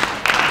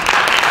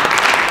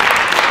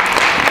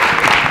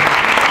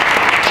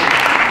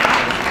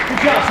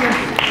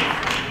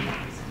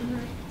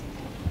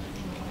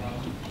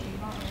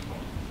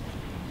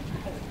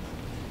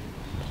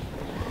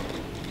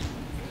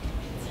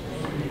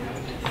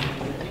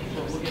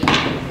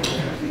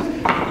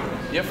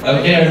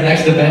 Okay, our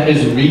next event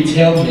is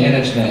retail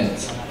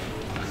management.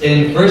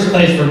 In first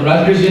place from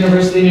Rutgers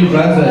University, New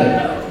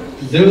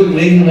Brunswick, Zhu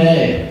Ling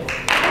Lei.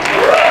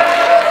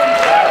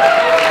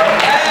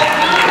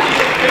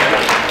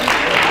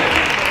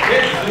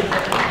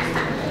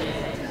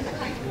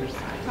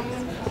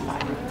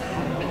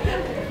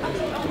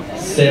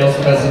 Sales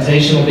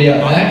presentation will be up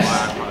next.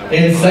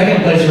 In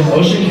second place from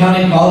Ocean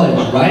County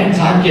College, Ryan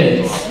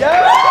Tompkins.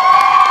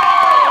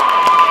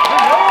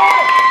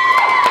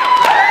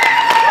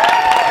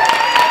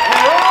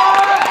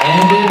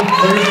 And in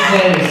first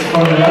place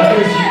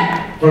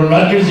from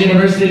Rutgers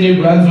University,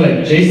 New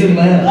Brunswick, Jason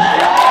Lim.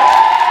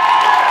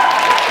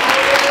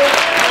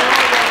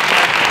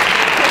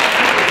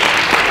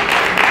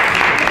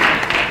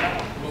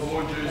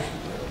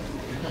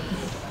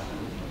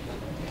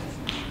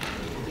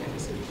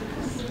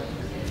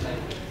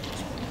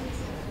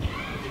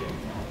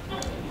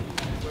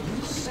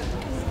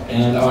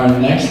 And our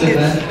next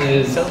event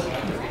is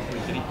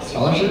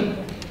scholarship?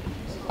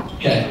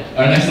 Okay,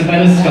 our next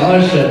event is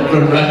scholarship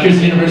from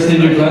Rutgers University,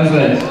 New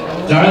Brunswick,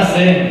 Dara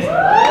Singh.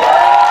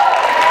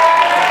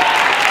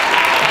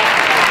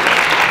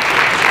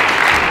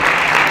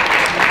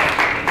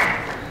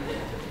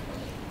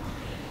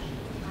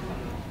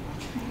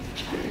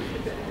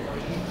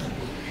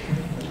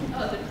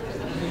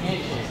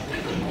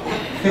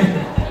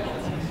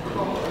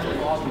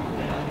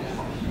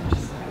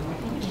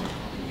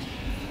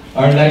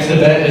 Our next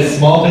event is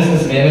Small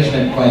Business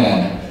Management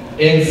Plan.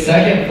 In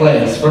second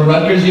place, from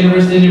Rutgers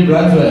University, New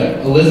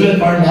Brunswick, Elizabeth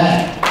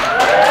Barnett.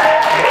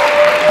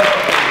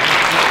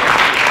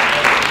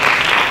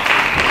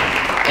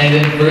 And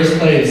in first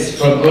place,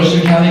 from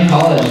Ocean County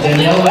College,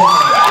 Danielle Whitman.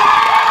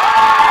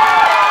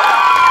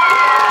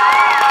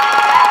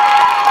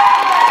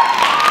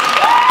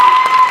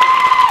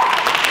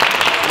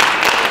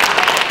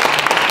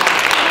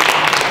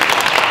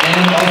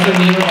 And also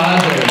Nina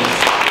Rogers.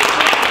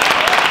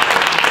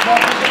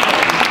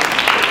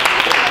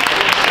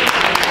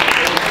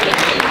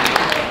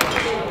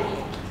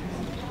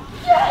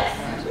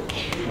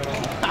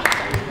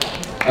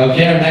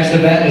 Okay, our next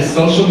event is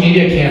Social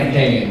Media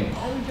Campaign.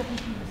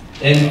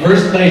 In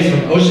first place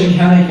from Ocean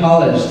County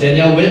College,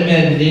 Danielle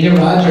Whitman, Nina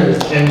Rogers,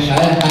 and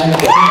Shia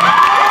Hyman.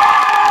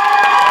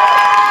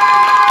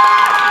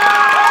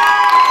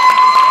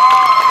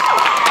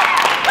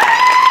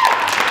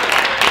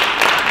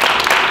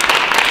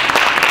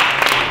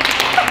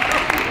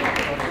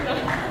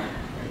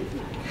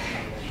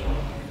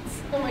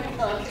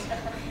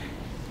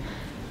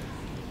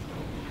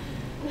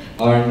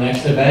 Our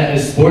next event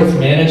is Sports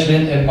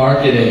Management and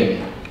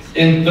Marketing.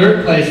 In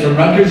third place from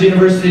Rutgers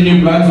University,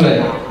 New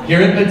Brunswick,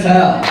 Kiran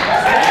Patel.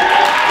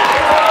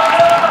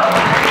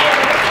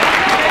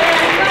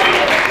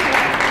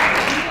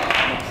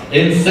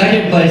 In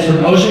second place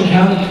from Ocean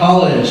County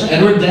College,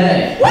 Edward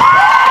Day.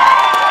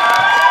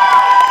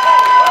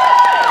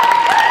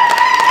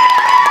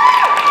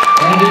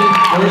 And in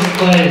first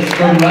place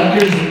from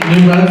Rutgers,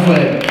 New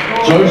Brunswick,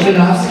 George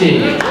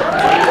Janowski.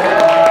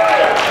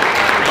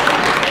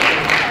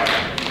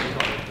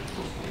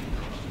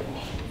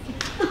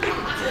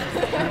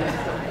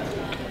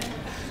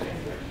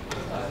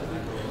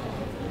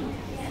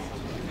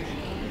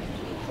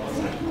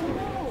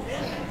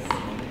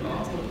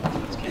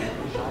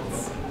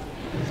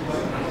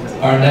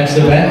 Our next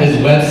event is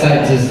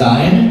website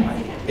design.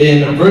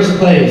 In first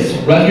place,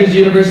 Rutgers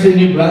University,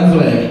 New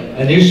Brunswick,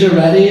 Anusha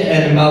Reddy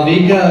and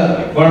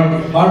Malvika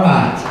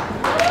Varmat.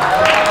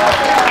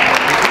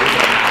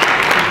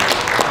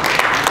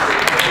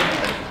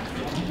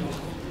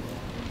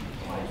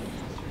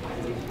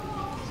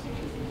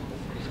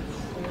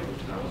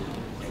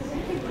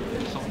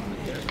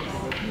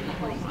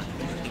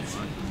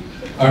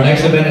 Our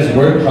next event is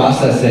word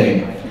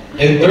processing.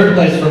 In third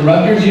place from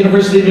Rutgers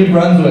University, New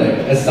Brunswick,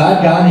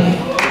 Asad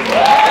Ghani.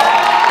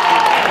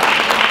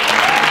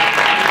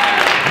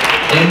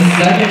 In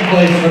second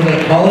place from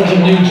the College of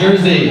New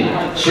Jersey,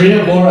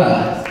 Shreya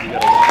Bora.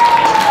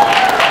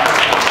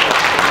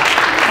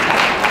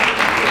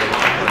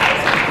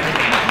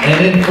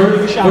 And in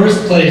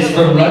first place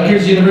from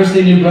Rutgers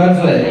University, New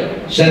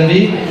Brunswick,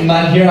 Shanvit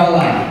Manhir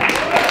Allah.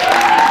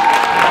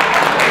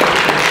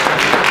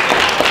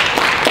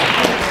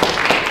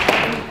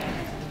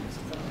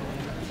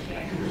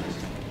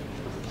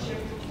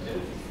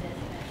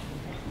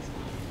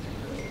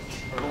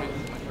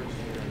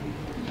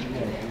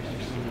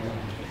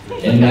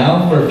 And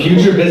now for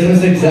Future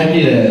Business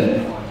Executive.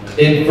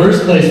 In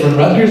first place from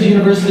Rutgers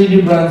University,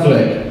 New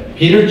Brunswick,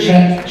 Peter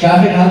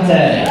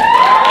Traficante.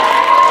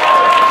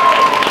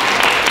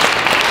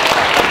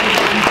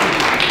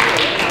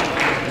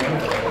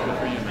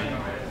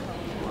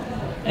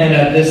 And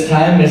at this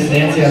time, Ms.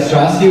 Nancy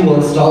Ostrowski will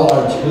install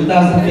our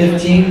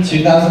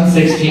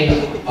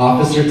 2015-2016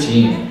 officer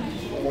team.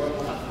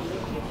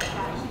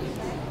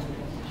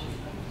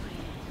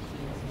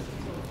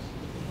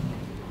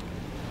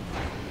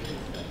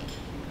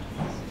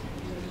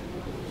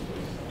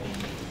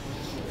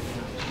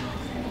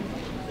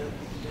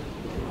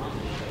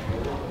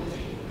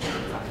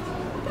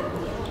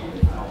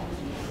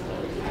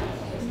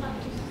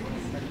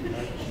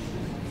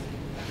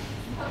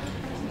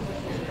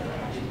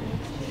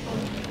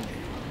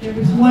 There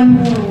was one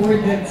more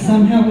award that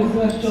somehow was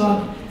left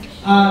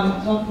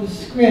off the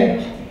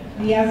script.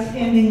 The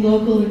outstanding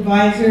local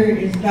advisor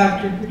is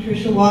Dr.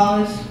 Patricia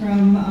Wallace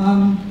from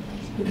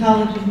the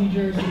College of New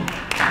Jersey.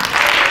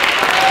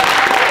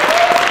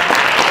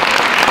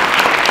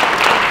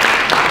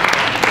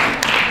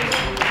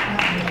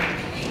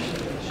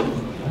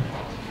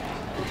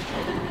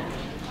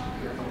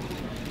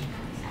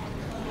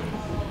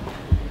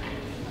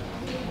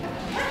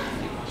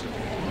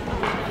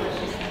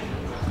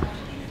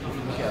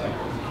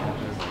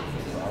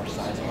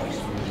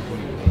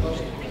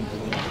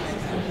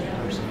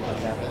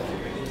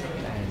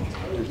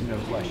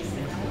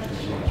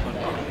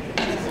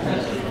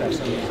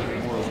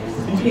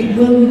 Okay,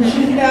 will the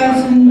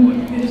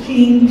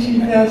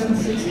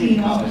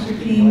 2015-2016 officer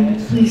team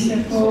please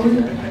step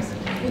forward?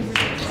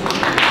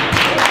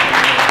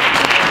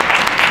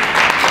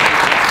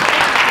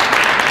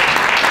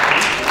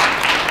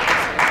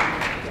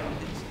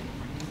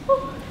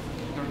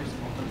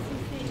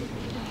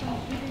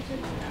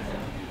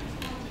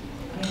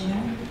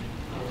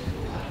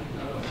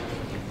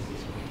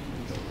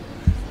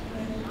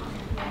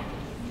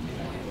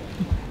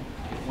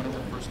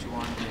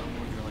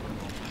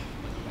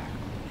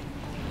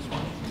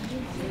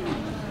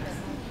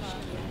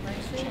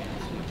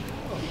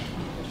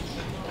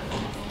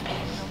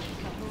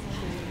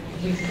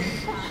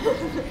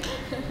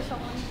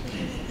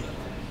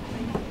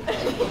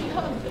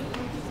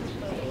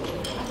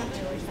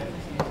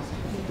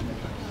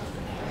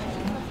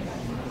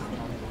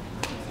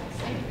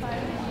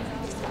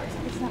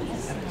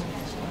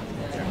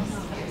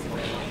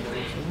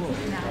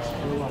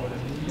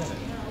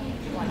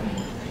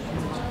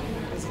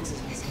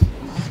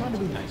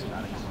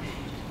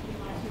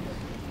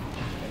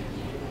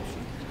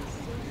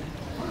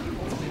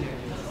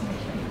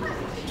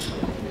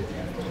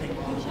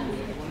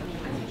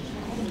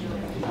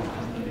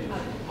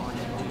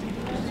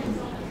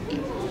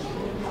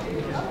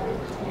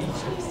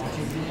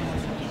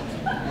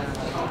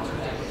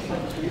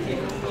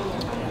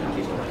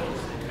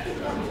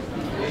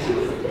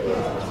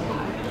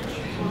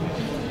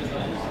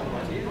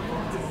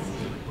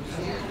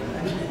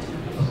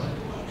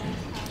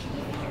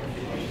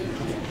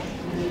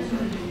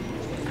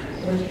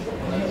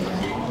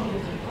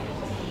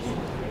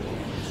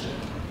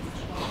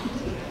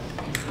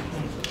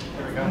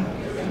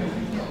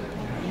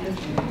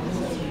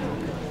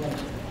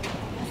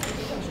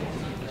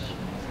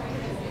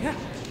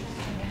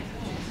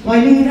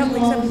 Lighting the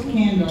smallest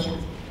candle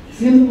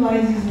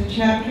symbolizes the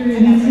chapter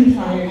in its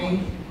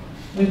entirety,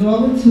 with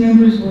all its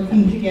members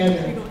working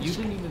together.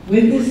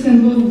 With this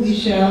symbol, we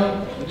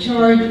shall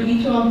charge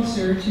each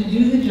officer to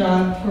do the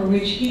job for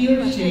which he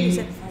or she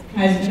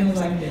has been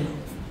elected.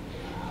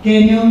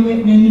 Daniel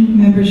Whitman,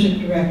 Membership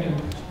Director.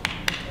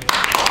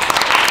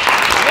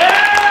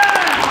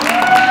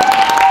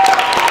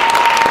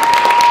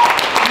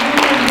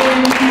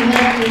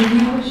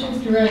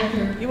 Membership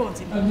Director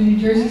of the New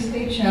Jersey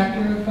State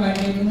Chapter of Phi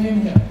Beta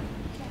Lambda.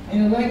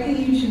 In electing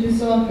you to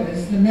this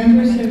office, the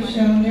members have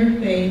shown their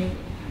faith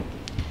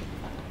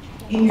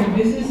in your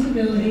business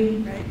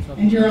ability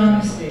and your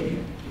honesty.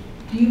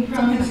 Do you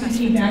promise to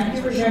keep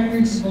accurate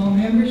records of all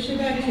membership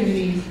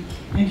activities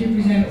and to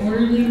present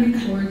orderly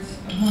reports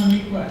upon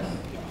request?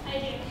 I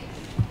do.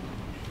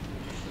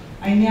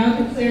 I now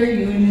declare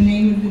you in the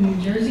name of the New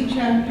Jersey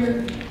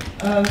Chapter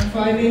of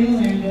Phi Beta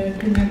Lambda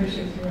the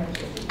Membership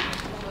Director.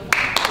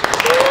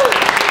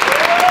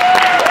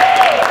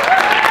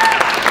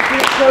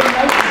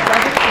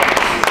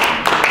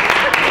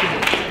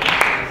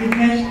 The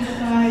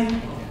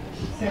Pesticide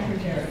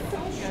Secretary.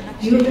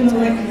 You have been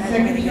elected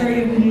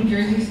Secretary of the New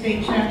Jersey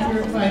State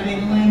Chapter of Phi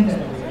Beta Lambda.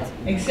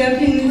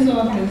 Accepting this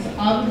office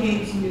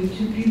obligates you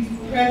to be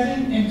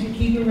present and to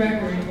keep a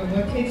record of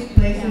what takes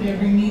place at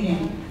every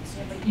meeting.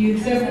 Do you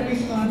accept the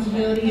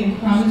responsibility and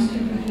promise to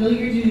fulfill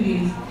your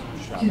duties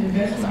to the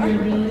best of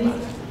your ability?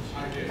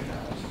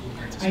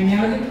 I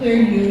now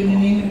declare you in the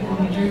name of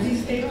the New Jersey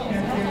State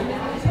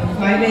Chapter of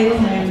Phi Beta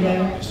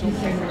Lambda the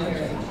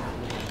Secretary.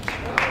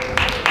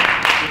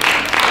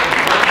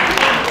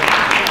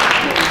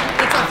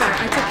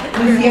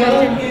 This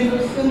yellow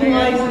candle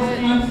symbolizes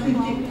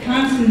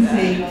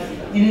constancy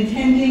in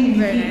attending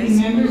and keeping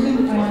members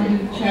informed of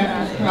the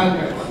chapter's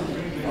progress.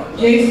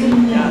 Jason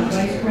Lee,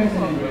 Vice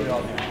President.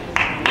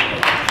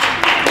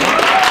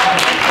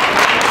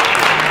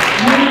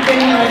 You have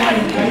been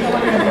elected Vice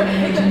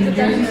President of the New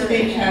Jersey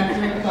State Chapter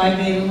of Phi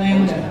Beta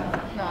Lambda.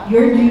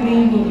 Your duty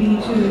will be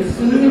to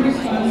assume the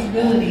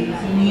responsibilities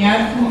in the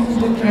absence of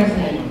the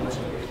President.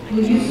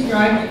 Will you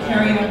strive to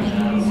carry out the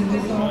duties of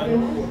this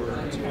office?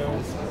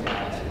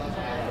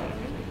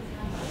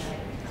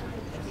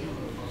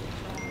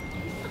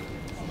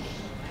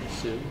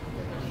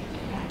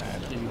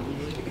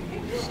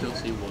 Still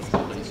see one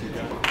place you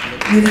got.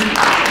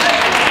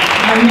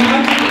 I now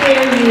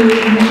declare you in the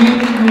name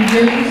of the New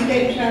Jersey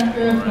State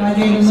Chapter of Phi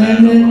Beta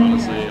Lambda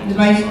the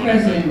Vice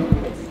President.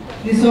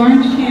 This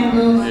orange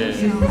candle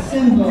is the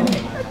symbol of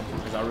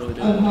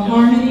the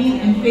harmony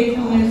and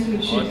faithfulness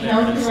which should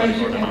characterize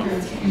your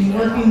efforts in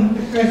working with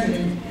the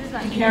President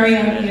to carry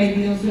out the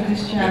ideals of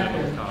this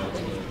chapter.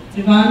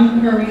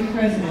 Devon Curry,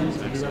 President.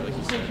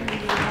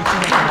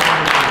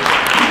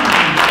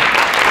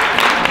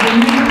 The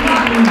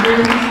New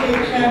Jersey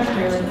State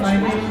Chapter of Phi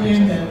Beta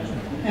Lambda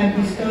have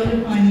bestowed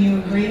upon you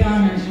a great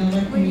honor in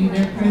electing you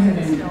their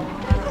President.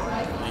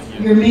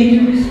 Your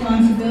major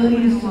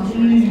responsibility is to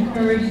lead and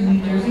encourage the New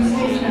Jersey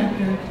State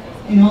Chapter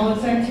in all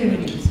its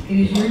activities. It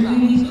is your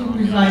duty to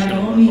preside at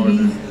all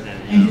meetings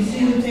and to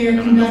see that they are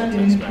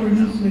conducted in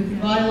accordance with the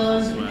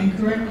bylaws and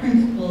correct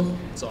principles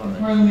of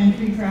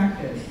parliamentary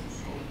practice.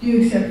 Do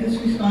you accept this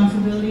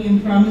responsibility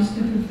and promise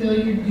to fulfill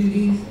your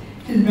duties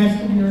to the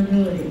best of your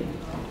ability?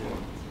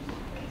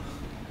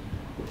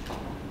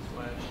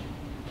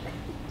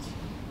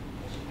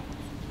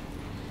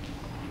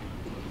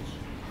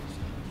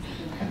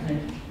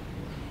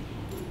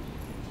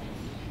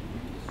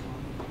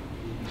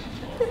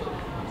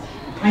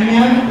 I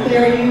now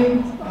declare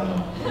you,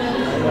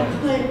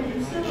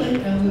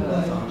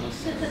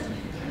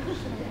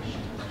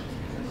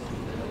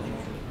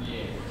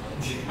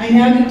 I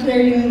now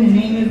declare you in the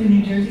name of the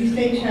New Jersey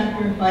State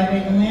Chapter of Phi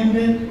Beta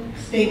Lambda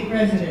State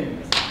President.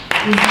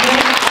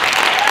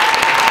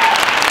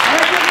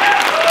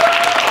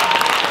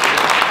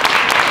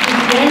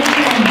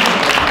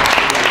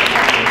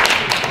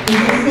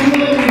 Is a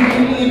symbol of your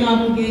duty and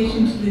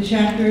obligation to the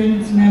chapter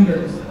and its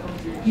members.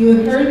 You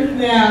have heard the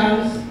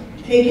vows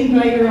taken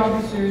by your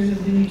officers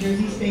of the New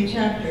Jersey State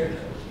Chapter.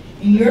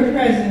 In your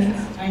presence,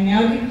 I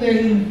now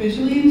declare you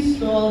officially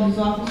installed as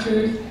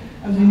officers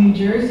of the New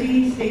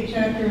Jersey State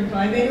Chapter of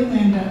Phi Beta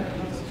Lambda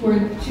for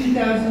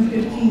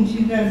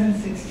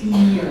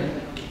 2015-2016 year.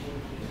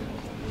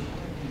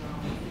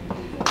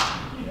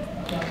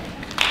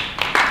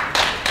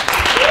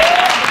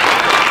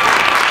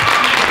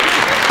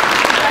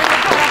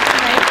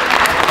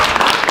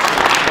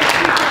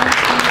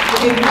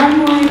 One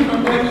more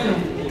introduction.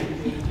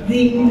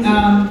 The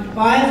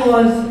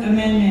bylaws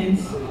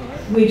amendments,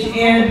 which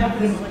add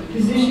the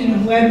position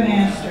of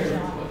webmaster,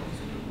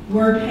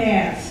 were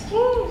passed.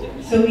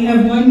 So we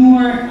have one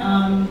more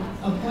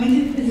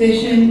appointed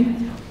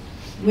position,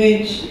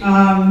 which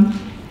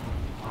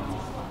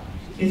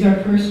is our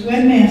first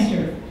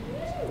webmaster.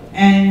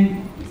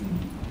 And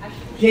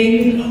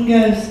David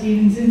Inga of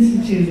Stevens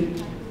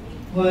Institute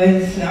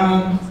was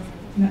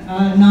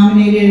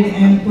nominated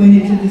and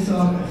appointed to this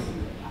office.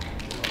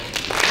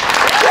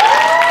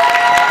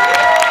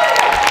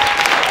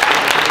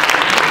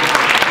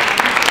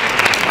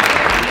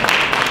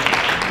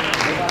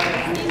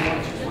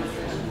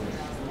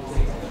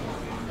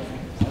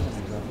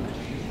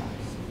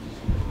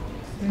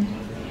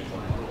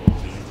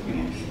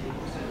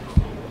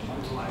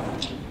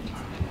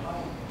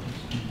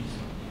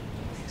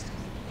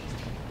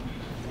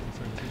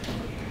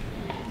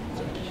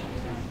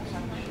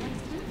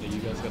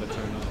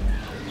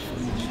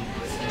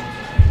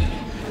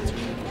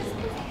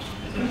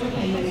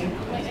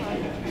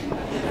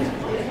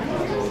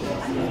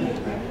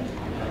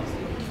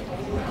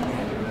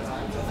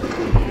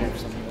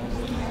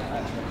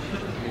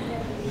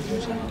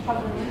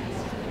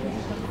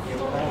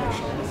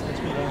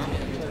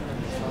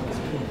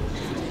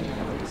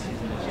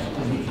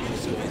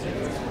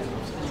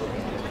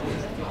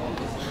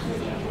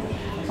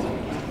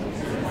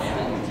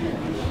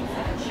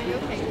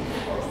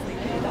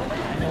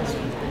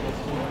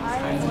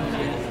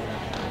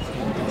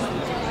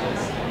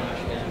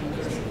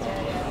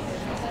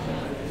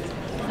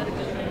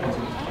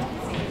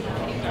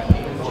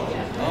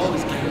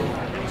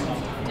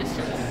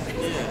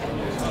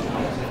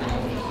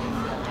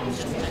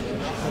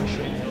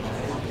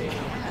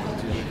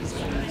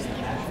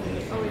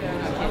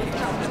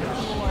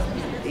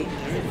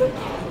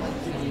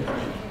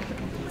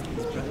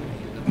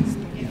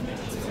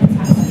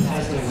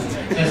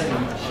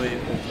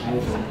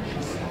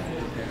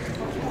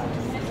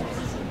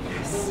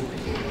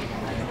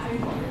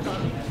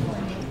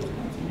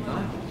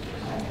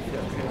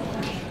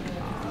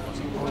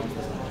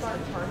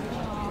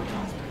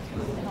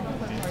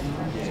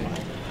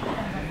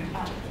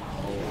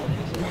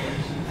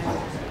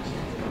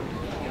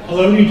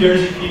 Hello, New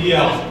Jersey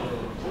PBL.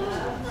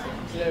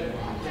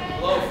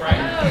 Hello, Frank.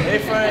 Hey,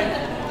 Frank.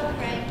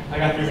 I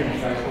got 3 minutes,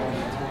 guys.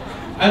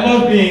 I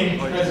love being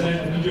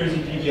president of New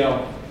Jersey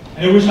PBL,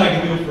 and I wish I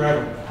could do it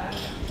forever.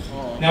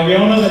 Now, we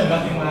all know that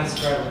nothing lasts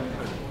forever,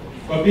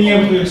 but being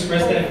able to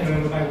express that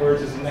feeling with my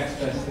words is the next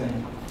best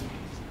thing.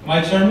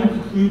 My term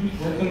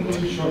will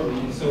conclude shortly,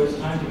 and so it's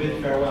time to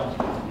bid farewell.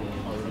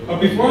 But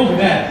before I do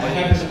that, I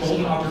have this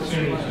golden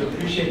opportunity to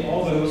appreciate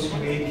all those who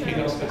made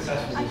PBL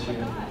successful this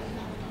year.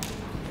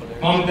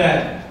 Mom and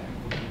Dad,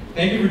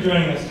 thank you for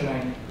joining us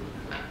tonight.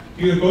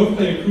 You have both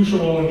played a crucial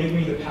role in giving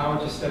me the power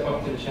to step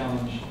up to the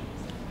challenge.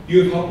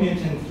 You have helped me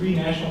attend 3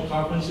 national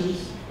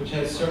conferences, which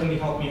has certainly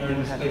helped me earn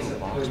this place at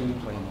the podium.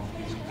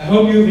 I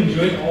hope you have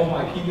enjoyed all of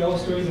my PBL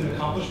stories and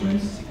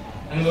accomplishments,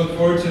 and I look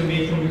forward to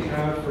making you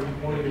proud for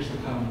more years to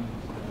come.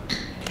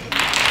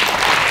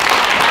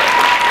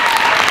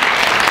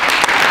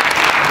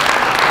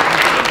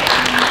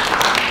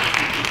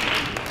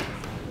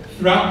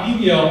 Throughout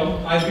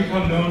PBL, I've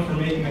become known for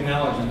making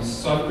analogies,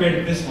 so I've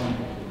created this one.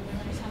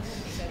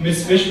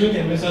 Ms. Fishwick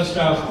and Ms.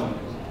 Ostrowski,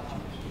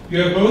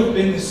 you have both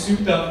been the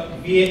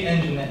souped-up V8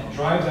 engine that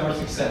drives our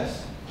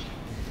success.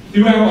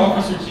 Though our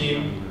officer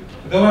team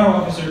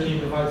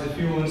provides the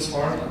fuel and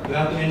spark,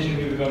 without the engine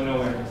we would go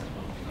nowhere.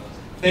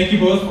 Thank you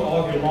both for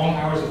all of your long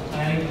hours of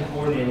planning and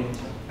coordinating.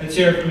 Let's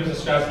hear it from Ms.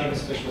 Ostrowski and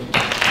Ms. Fishwick.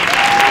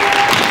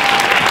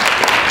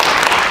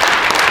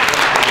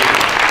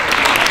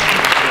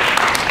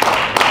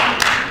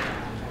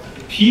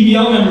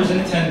 PBL members in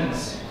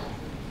attendance.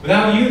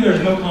 Without you,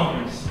 there's no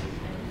conference.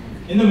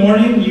 In the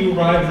morning, you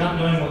arrive not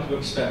knowing what to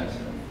expect.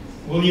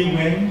 Will you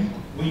win?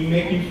 Will you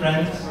make new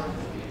friends?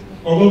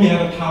 Or will we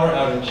have a power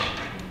outage?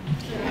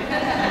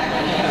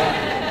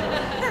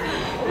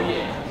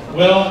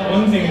 Well,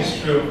 one thing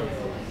is true.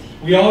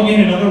 We all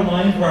gain another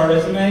line for our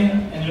resume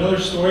and another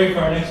story for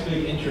our next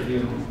big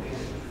interview.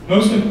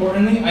 Most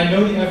importantly, I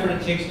know the effort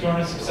it takes to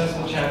run a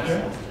successful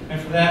chapter,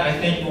 and for that, I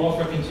thank you all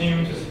for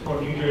continuing to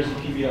support New Jersey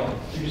PBL.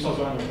 Give yourselves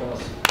a round of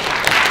applause.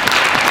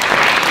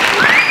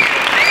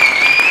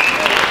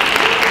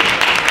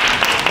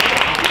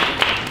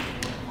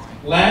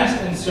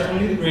 Last and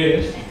certainly the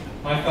greatest,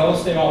 my fellow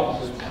state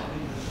officers.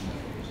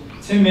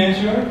 Tim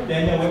Mansure,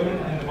 Danielle Whitman,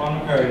 and Devon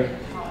McCurry.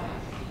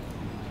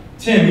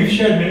 Tim, we've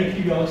shared many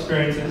PBL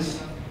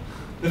experiences.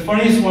 The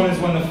funniest one is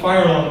when the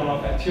fire alarm went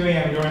off at 2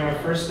 a.m. during our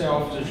first day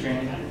officer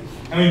training,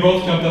 and we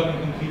both jumped up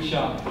in complete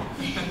shock.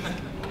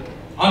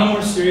 On a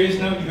more serious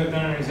note, you have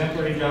done an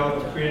exemplary job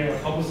of creating our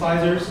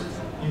publicizers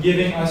and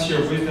giving us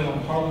your wisdom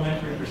on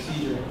parliamentary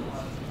procedure.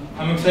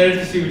 I'm excited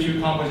to see what you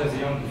accomplish as a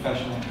young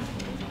professional.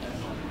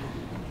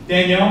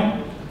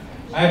 Danielle,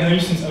 I have known you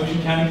since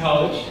Ocean County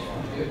College.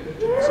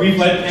 We've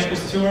led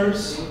campus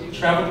tours,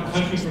 traveled the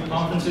country for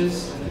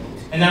conferences,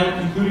 and now we're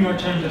concluding our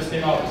terms as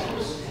state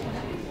officers.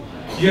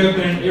 You have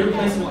been an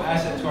irreplaceable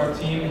asset to our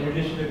team, and your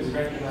initiative is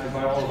recognized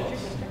by all of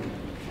us.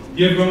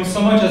 You have grown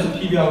so much as a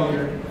PBL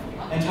leader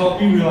and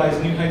helped me realize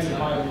new heights of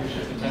my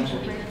leadership potential.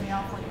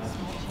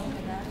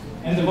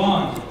 And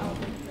Devon,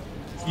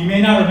 you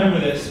may not remember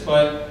this,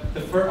 but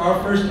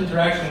our first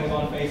interaction was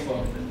on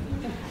Facebook.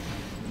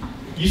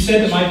 You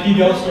said that my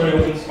PBL story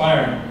was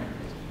inspiring.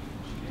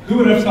 Who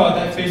would have thought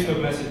that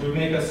Facebook message would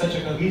make us such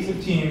a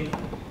cohesive team,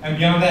 and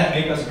beyond that,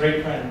 make us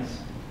great friends?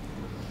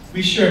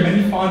 We share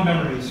many fond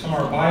memories, from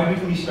our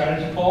bi-weekly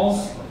strategy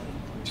calls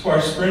to our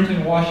sprint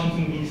in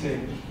Washington, D.C.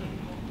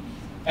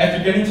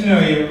 After getting to know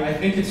you, I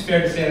think it's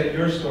fair to say that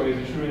your story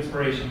is a true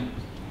inspiration.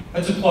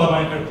 Let's applaud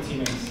my incredible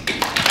teammates.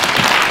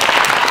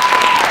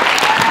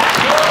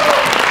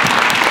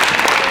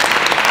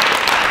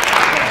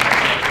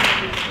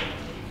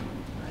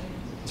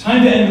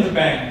 Time to end with a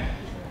bang.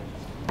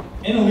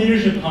 In a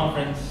leadership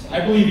conference,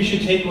 I believe you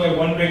should take away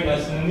one great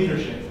lesson in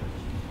leadership.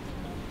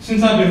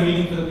 Since I've been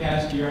leading for the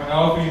past year, I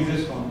offer you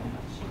this one.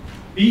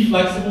 Be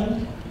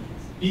flexible,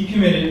 be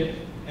committed,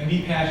 and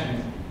be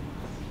passionate.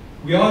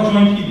 We all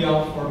join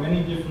PBL for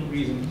many different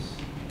reasons,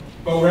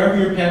 but wherever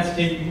your paths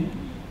take you,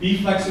 be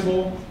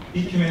flexible,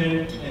 be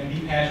committed, and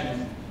be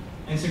passionate.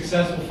 and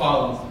success will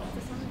follow.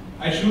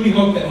 I truly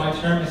hope that my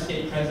term as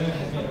state president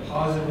has made a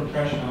positive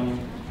impression on you.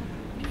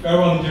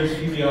 Farewell, New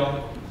Jersey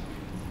PBL.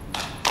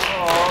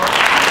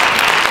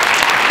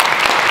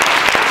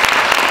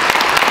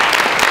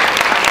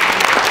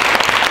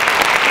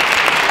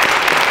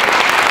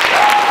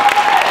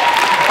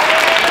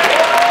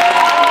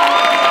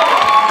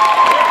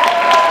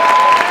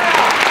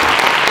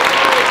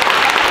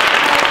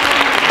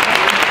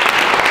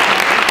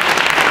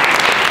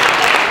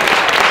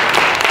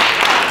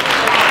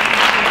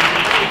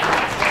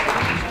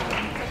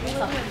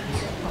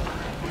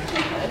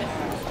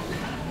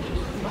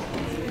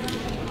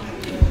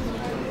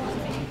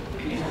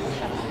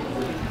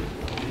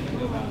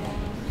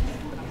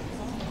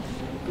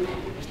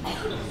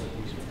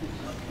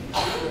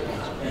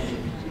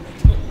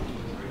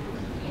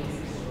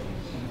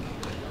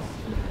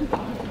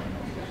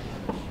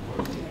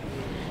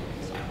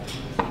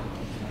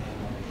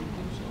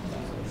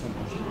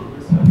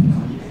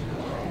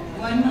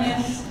 One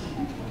last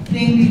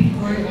thing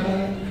before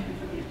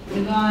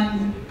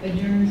Yvonne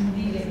adjourns the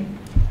meeting.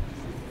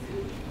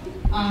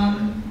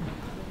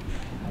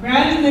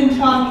 Rather than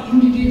talk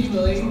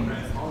individually,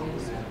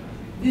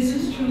 this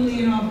is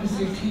truly an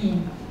officer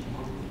team.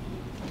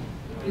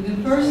 For the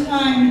first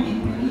time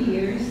in many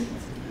years,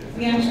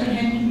 we actually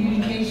had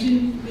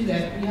communication with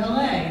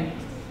FBLA.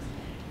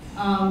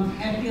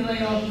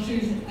 FBLA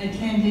officers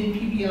attended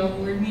PBL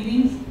board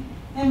meetings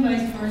and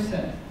vice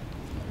versa.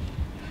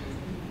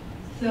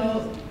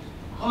 So,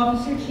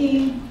 officer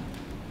team,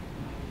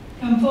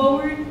 come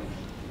forward.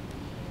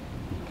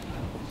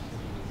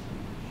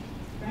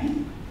 Right?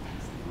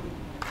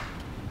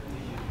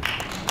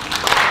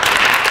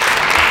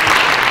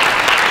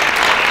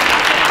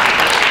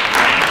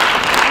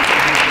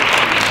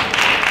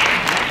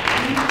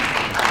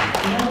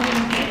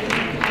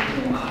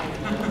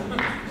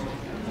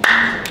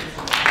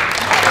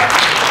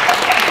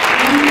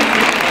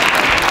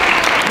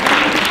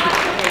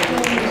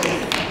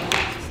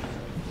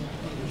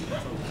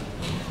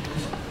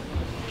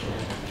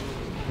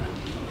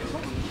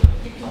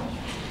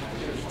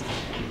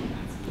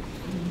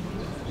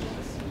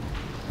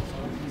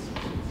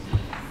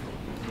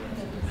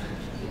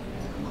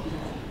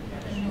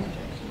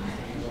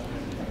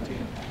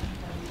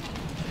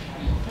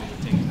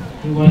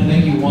 We want to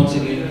thank you once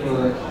again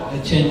for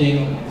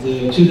attending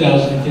the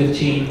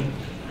 2015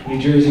 New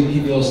Jersey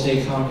PBL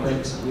State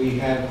Conference. We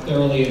have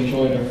thoroughly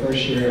enjoyed our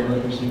first year at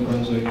Rutgers, New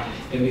Brunswick.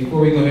 And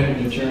before we go ahead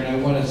and adjourn, I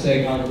want to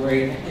say how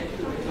great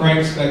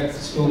Frank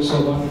spoke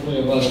so wonderfully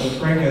of us, but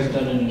Frank has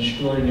done an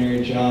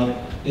extraordinary job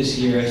this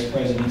year as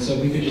president. So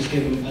if we could just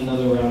give him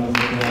another round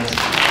of applause.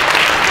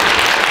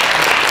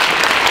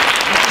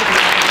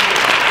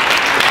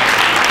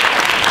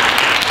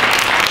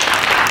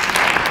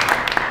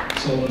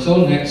 So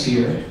until next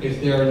year,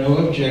 if there are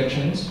no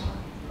objections,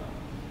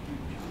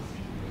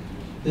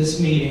 this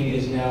meeting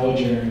is now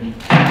adjourned.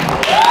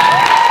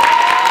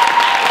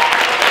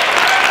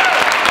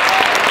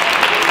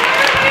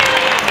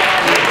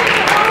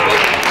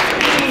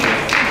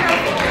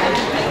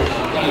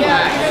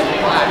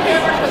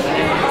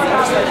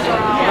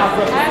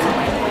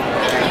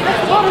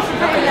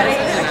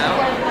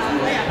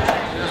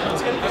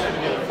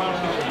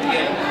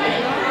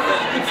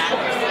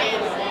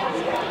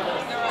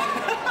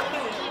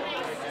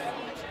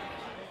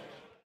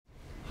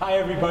 Hi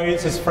everybody,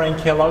 this is Frank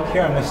Kellogg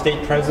here. I'm the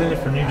state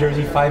president for New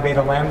Jersey Phi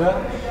Beta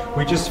Lambda.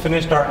 We just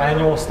finished our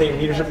annual state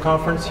leadership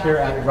conference here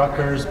at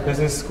Rutgers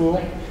Business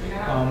School.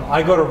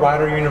 I go to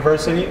Rider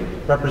University,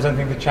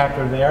 representing the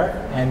chapter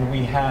there, and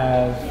we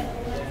have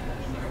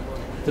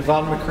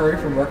Devon McCurry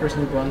from Rutgers,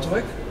 New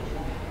Brunswick.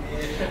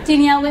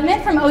 Danielle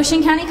Whitman from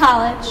Ocean County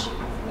College.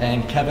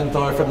 And Kevin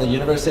Thor from the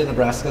University of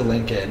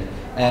Nebraska-Lincoln.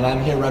 And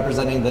I'm here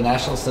representing the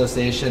National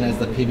Association as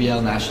the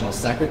PBL National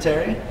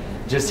Secretary.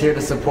 Just here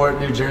to support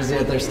New Jersey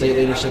at their State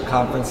Leadership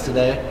Conference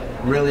today.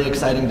 Really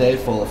exciting day,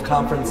 full of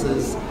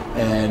conferences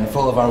and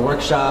full of our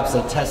workshops,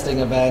 testing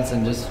events,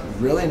 and just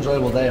really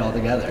enjoyable day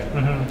altogether.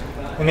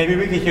 Mm-hmm. And maybe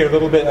we could hear a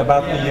little bit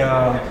about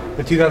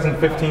the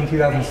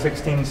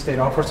 2015-2016 state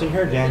officer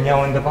here,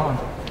 Danielle and Devon.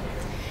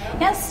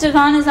 Yes,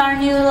 Devon is our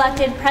new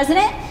elected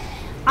president.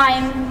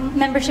 I'm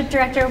membership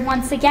director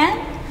once again.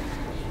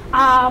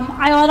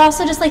 I would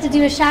also just like to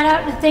do a shout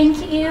out and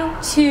thank you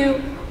to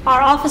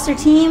our officer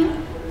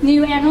team,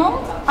 new and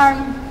old, our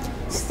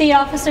state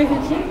officer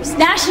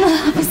national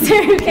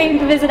officer who came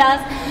to visit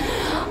us,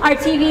 our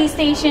TV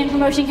station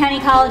from Ocean County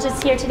College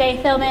is here today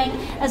filming,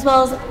 as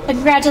well as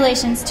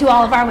congratulations to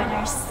all of our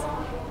winners.